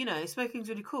 well, you know, smoking's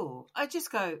really cool. I just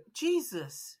go,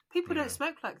 Jesus, people don't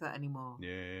smoke like that anymore.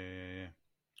 Yeah.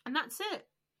 And that's it.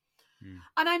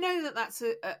 And I know that that's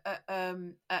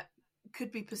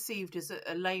could be perceived as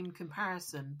a lame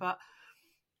comparison, but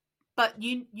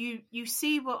you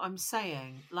see what I'm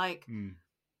saying. Like,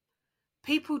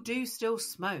 people do still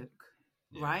smoke,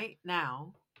 right?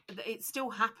 Now, it still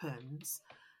happens.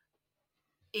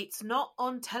 It's not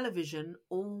on television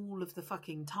all of the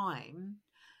fucking time.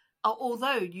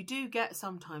 Although you do get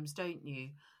sometimes, don't you?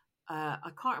 I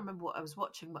can't remember what I was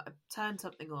watching, but I turned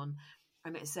something on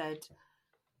and it said,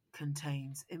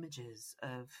 contains images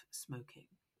of smoking.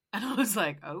 And I was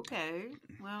like, okay,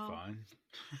 well, fine.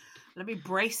 Let me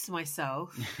brace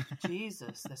myself.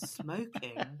 Jesus, they're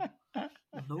smoking.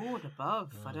 Lord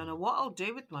above. I don't know what I'll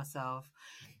do with myself.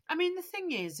 I mean, the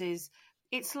thing is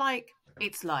it's like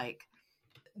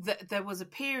there was a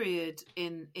period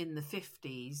in the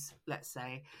 50s, let's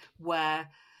say, where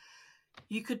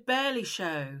you could barely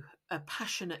show a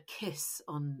passionate kiss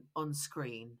on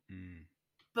screen.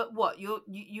 But what,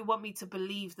 you want me to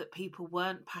believe that people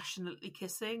weren't passionately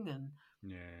kissing and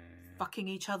fucking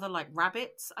each other like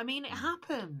rabbits? I mean, it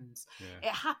happens. It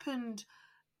happened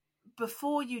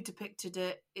before you depicted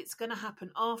it. It's going to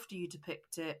happen after you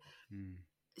depict it.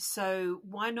 So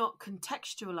why not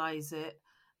contextualize it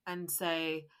and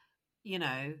say, you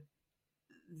know,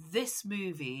 this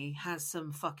movie has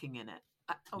some fucking in it.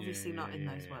 Obviously not in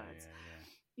those words.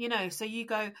 You know, so you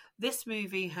go, this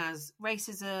movie has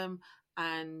racism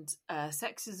and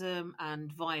sexism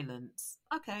and violence.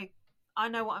 Okay, I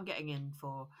know what I'm getting in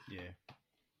for.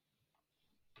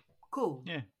 Cool.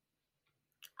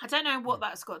 I don't know what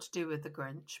that's got to do with the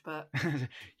Grinch, but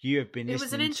you have been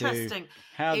listening to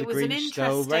how the Grinch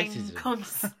stole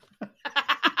racism.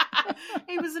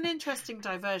 It was an interesting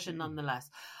diversion, nonetheless.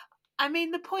 I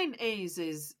mean, the point is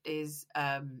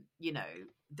you know,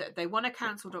 they want to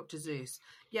cancel Dr. Seuss.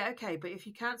 Yeah, okay, but if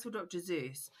you cancel Dr.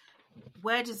 Seuss,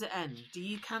 where does it end? Do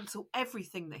you cancel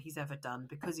everything that he's ever done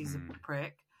because he's a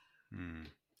prick?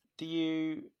 Do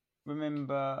you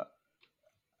remember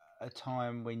a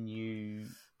time when you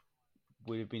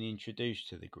would have been introduced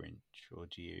to the Grinch, or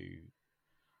do you?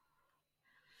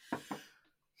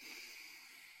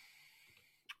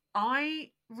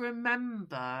 I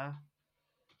remember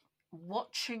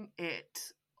watching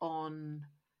it on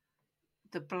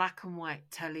the black and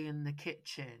white telly in the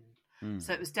kitchen.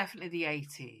 So it was definitely the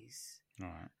 80s.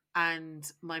 Right.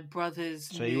 And my brothers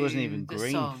So knew he wasn't even the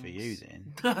green songs. for you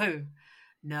then?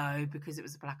 No, because it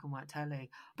was a black and white telly.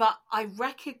 But I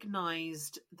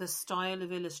recognised the style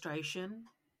of illustration.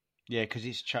 Yeah, because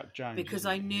it's Chuck Jones. Because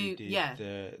I knew,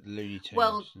 the Looney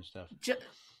Tunes and stuff.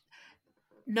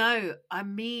 No, I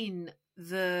mean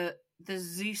the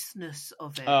Zeusness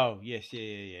of it. Oh yes,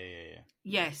 yeah.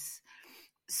 Yes.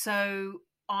 So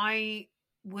I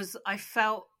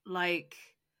felt like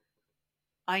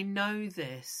I know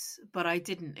this, but I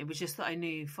didn't. It was just that I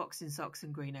knew Fox in Socks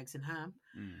and Green Eggs and Ham.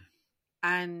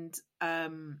 And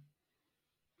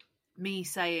me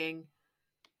saying,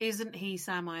 isn't he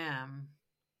Sam I Am?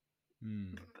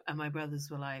 And my brothers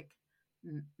were like,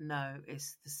 no,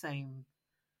 it's the same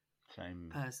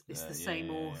person. It's the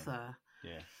same author.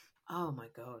 Yeah. Oh my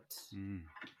God.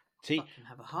 See, I fucking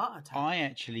have a heart attack. I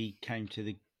actually came to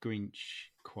the Grinch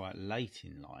quite late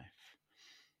in life.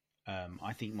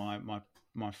 I think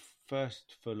my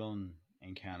first full-on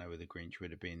encounter with the Grinch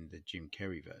would have been the Jim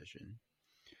Carrey version.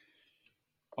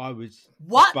 I was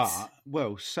what?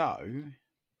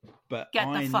 But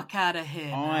get the fuck out of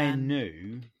here. I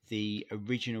knew the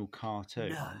original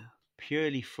cartoon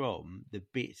purely from the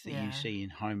bits that you see in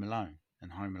Home Alone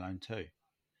and Home Alone 2. What?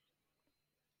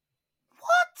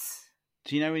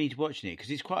 Do you know when he's watching it?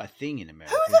 Because it's quite a thing in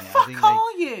America. Who the fuck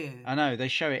are you? I know they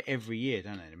show it every year,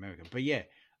 don't they, in America? But yeah,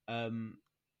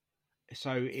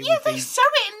 so it they show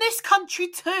it in this country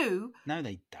too. No,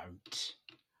 they don't.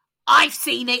 I've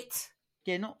seen it.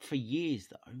 Yeah, not for years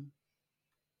though.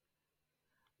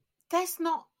 There's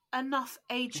not enough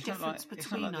age difference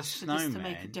between us for this to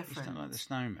make a difference. It's not like the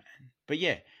Snowman. But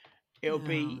yeah, it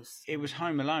was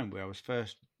Home Alone where I was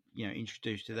first,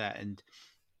 introduced to that, and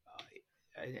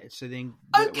so then...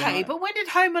 Okay, but when did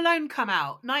Home Alone come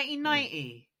out?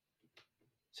 1990?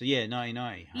 So, yeah,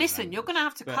 1990. Listen, you're going to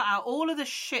have to cut out all of the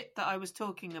shit that I was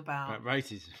talking about. About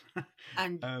racism.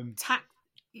 And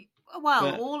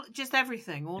just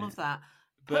everything, all of that.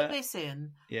 Put this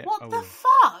in. Yeah, what the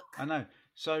fuck? I know.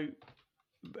 So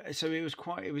it was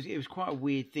quite a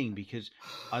weird thing because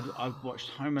I've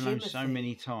watched Home Alone so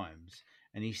many times,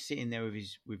 and he's sitting there with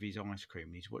his ice cream,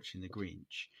 and he's watching the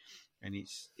Grinch, and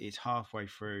it's halfway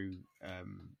through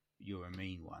You're a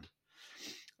Mean One,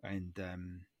 and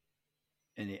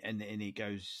it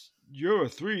goes, "You're a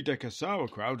 3-decker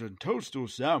sauerkraut and toadstool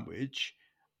sandwich,"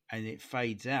 and it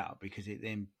fades out because it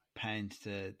then pans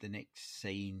to the next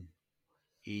scene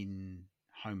in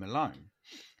Home Alone.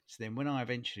 So then when I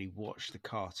eventually watched the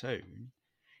cartoon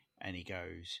and he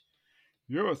goes,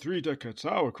 "You're a 3-decker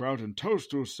sauerkraut and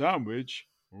toadstool sandwich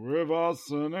with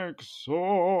arsenic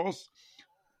sauce."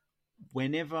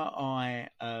 Whenever I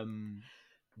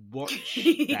watch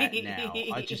that now,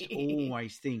 I just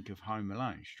always think of Home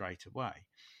Alone straight away.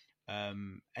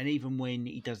 And even when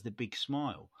he does the big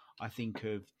smile, I think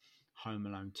of Home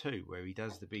Alone 2, where he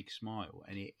does the big smile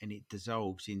and it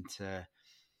dissolves into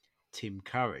Tim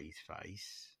Curry's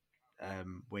face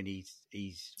when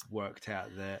he's worked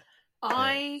out that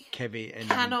I Kevin and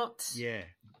cannot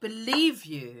believe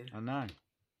you. I know.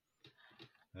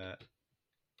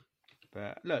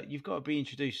 But look, you've got to be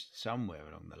introduced somewhere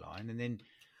along the line, and then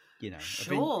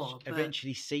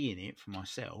eventually seeing it for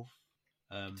myself.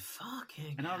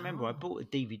 Fucking. And I remember I bought a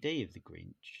DVD of the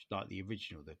Grinch, like the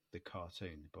original, the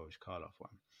cartoon, the Boris Karloff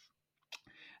one.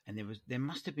 And there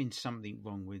must have been something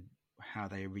wrong with how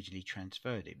they originally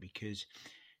transferred it, because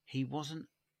he wasn't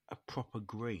a proper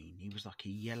green. He was like a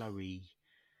yellowy,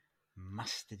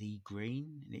 mustardy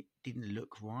green, and it didn't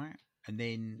look right. And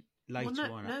then later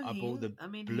I bought the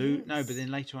blue. No, but then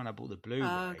later on I bought the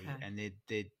Blu-ray, and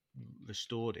they'd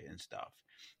restored it and stuff,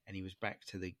 and he was back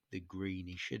to the green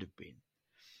he should have been.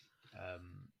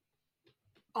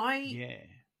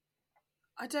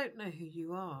 I don't know who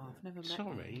you are. I've never met you.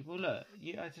 Sorry. Well, look,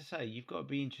 as I say, you've got to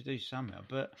be introduced somehow.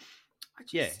 But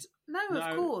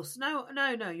of course, no.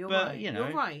 You're right.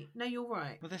 You're right. No, you're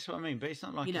right. Well, that's what I mean. But it's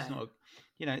not like it's not.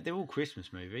 They're all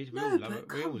Christmas movies. We all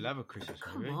love a Christmas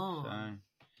movie. Come on.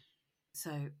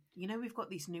 So we've got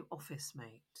these new office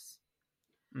mates.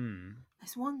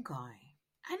 There's one guy,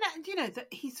 and that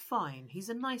he's fine. He's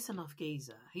a nice enough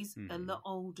geezer. He's a lot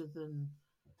older than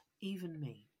even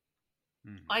me.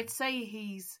 I'd say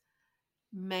he's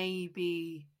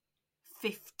maybe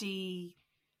 51.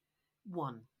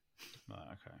 Right,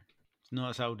 okay. It's not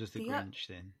as old as the Grinch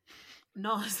then.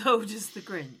 Not as old as the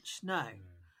Grinch, no.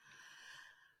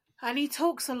 And he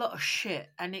talks a lot of shit,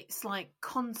 and it's like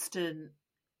constant,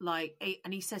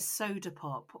 and he says soda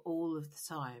pop all of the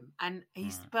time. And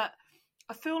but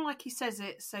I feel like he says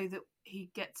it so that he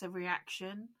gets a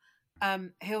reaction.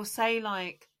 He'll say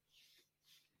like,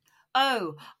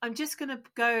 "Oh, I'm just going to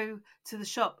go to the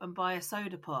shop and buy a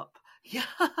soda pop." Yeah,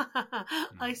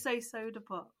 I say soda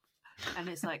pop. And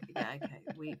it's like, yeah, okay,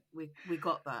 we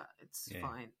got that. It's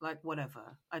fine. Like,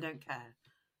 whatever. I don't care.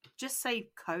 Just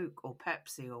say Coke or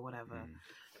Pepsi or whatever.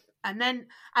 And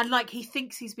he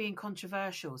thinks he's being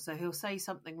controversial. So he'll say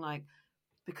something like,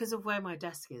 because of where my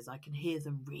desk is, I can hear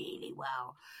them really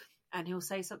well. And he'll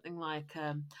say something like,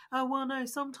 "Oh, well, no,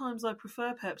 sometimes I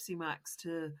prefer Pepsi Max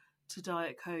to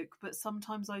Diet Coke, but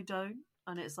sometimes I don't."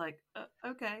 And it's like,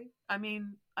 okay. I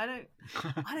mean, I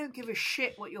don't give a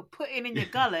shit what you're putting in your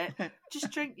gullet. Just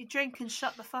drink your drink and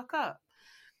shut the fuck up.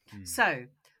 So,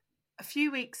 a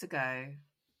few weeks ago,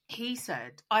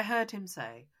 I heard him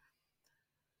say,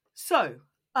 "So,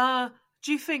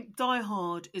 do you think Die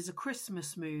Hard is a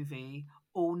Christmas movie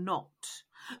or not?"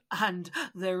 And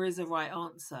there is a right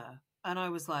answer. And I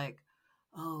was like,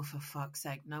 oh, for fuck's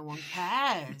sake, no one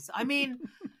cares. I mean,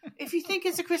 if you think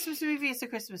it's a Christmas movie, it's a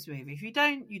Christmas movie. If you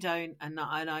don't, you don't. And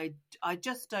I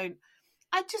just don't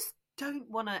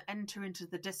want to enter into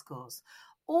the discourse.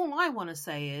 All I want to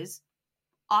say is,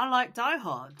 I like Die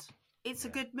Hard. It's a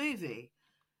good movie,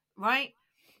 right?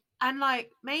 And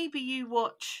maybe you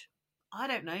watch, I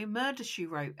don't know, Murder, She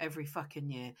Wrote every fucking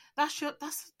year. That's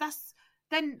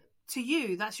then to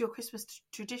you, that's your Christmas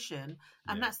tradition,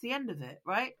 and that's the end of it,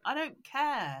 right? I don't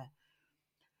care.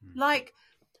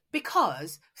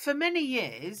 Because for many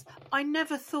years, I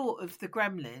never thought of The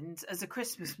Gremlins as a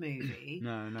Christmas movie.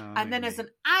 No. And then as an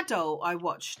adult, I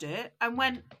watched it and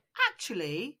went,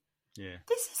 actually,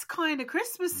 this is kind of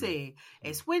Christmassy.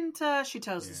 It's winter. She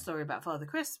tells the story about Father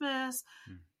Christmas.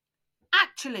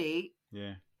 Actually,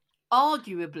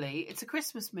 arguably, it's a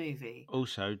Christmas movie.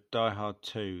 Also, Die Hard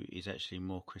 2 is actually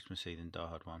more Christmassy than Die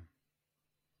Hard 1.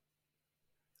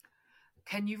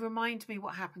 Can you remind me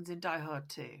what happens in Die Hard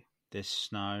 2? There's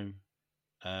snow.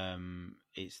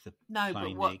 It's the no,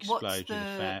 plane but that explodes with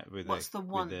everyone the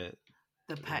on it.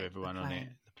 The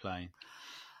plane.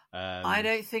 I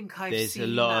don't think I've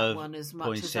seen that one as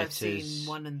much as I've seen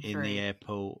 1 and 3. In the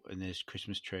airport, and there's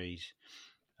Christmas trees.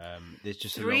 There's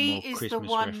just 3 a lot more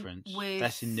Christmas reference.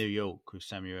 That's in New York with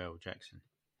Samuel L. Jackson.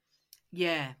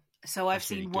 Yeah. So I've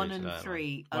seen really 1 and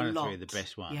 3 a lot. 1 and 3 are the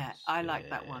best ones. Yeah, I like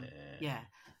that one. Yeah.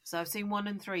 So I've seen 1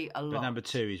 and 3 a lot. But number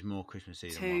 2 is more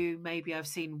Christmassy than 1. 2 maybe I've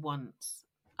seen once.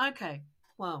 Okay.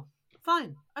 Well,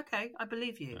 fine. Okay, I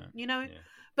believe you.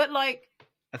 But like,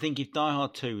 I think if Die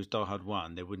Hard 2 was Die Hard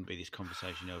 1, there wouldn't be this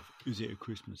conversation of, is it a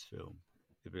Christmas film?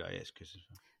 They'd be like, yeah, it's a Christmas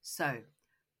film.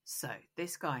 So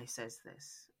this guy says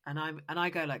this, and I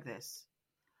go like this,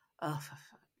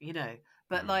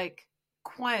 but like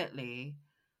quietly,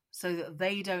 so that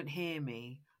they don't hear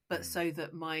me, but so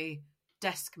that my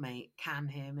desk mate can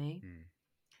hear me.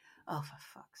 Oh, for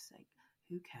fuck's sake,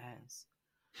 who cares?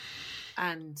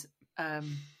 And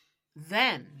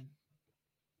then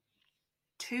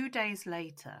 2 days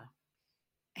later,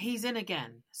 he's in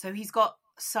again. So he's got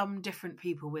some different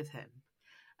people with him.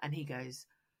 And he goes,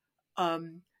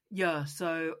 yeah,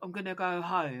 so I'm going to go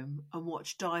home and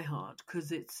watch Die Hard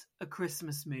because it's a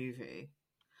Christmas movie.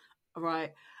 All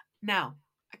right. Now,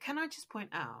 can I just point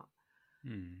out,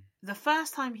 the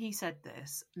first time he said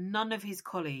this, none of his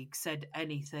colleagues said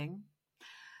anything.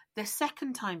 The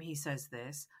second time he says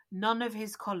this, none of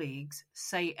his colleagues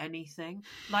say anything.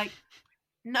 Like,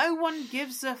 no one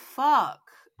gives a fuck,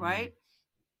 right?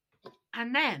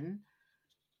 And then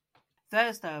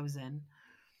Thursday I was in,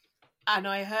 and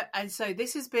I heard, and so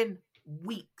this has been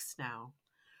weeks now.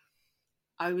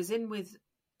 I was in with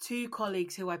 2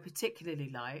 colleagues who I particularly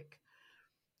like,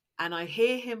 and I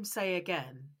hear him say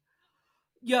again,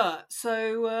 yeah,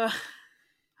 so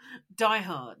Die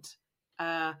Hard,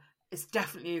 it's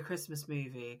definitely a Christmas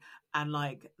movie, and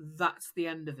like that's the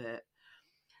end of it.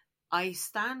 I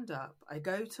stand up, I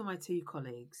go to my 2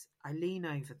 colleagues, I lean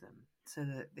over them so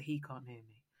that he can't hear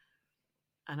me.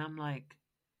 And I'm like,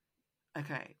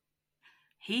 okay,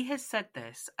 he has said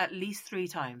this at least 3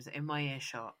 times in my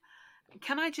earshot.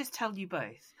 Can I just tell you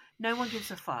both? No one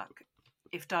gives a fuck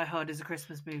if Die Hard is a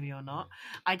Christmas movie or not.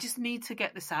 I just need to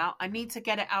get this out. I need to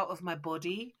get it out of my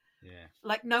body. Yeah.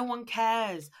 Like, no one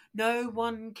cares. No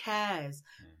one cares.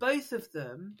 Yeah. Both of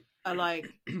them are like,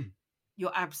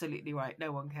 you're absolutely right.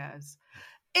 No one cares.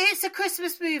 It's a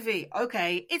Christmas movie.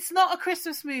 Okay. It's not a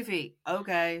Christmas movie.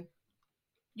 Okay.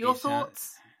 Your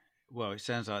thoughts? Well, it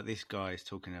sounds like this guy is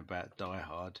talking about Die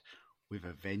Hard with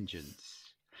a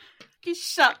vengeance. You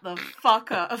shut the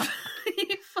fuck up.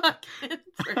 You fucking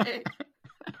prick.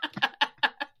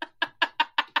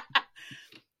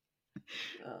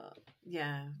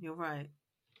 Yeah, you're right.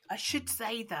 I should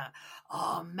say that.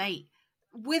 Oh, mate,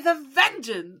 with a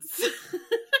vengeance.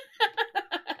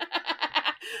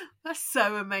 That's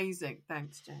so amazing.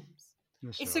 Thanks, James.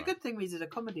 It's a good thing we did a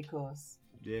comedy course.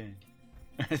 Yeah.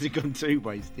 Has it gone too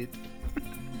wasted?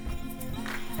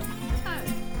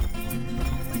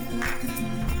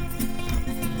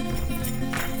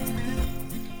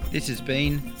 This has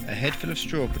been a Head Full of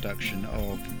Straw production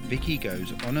of Vicky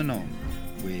Goes On and On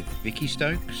with Vicky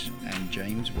Stokes and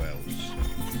James Wells.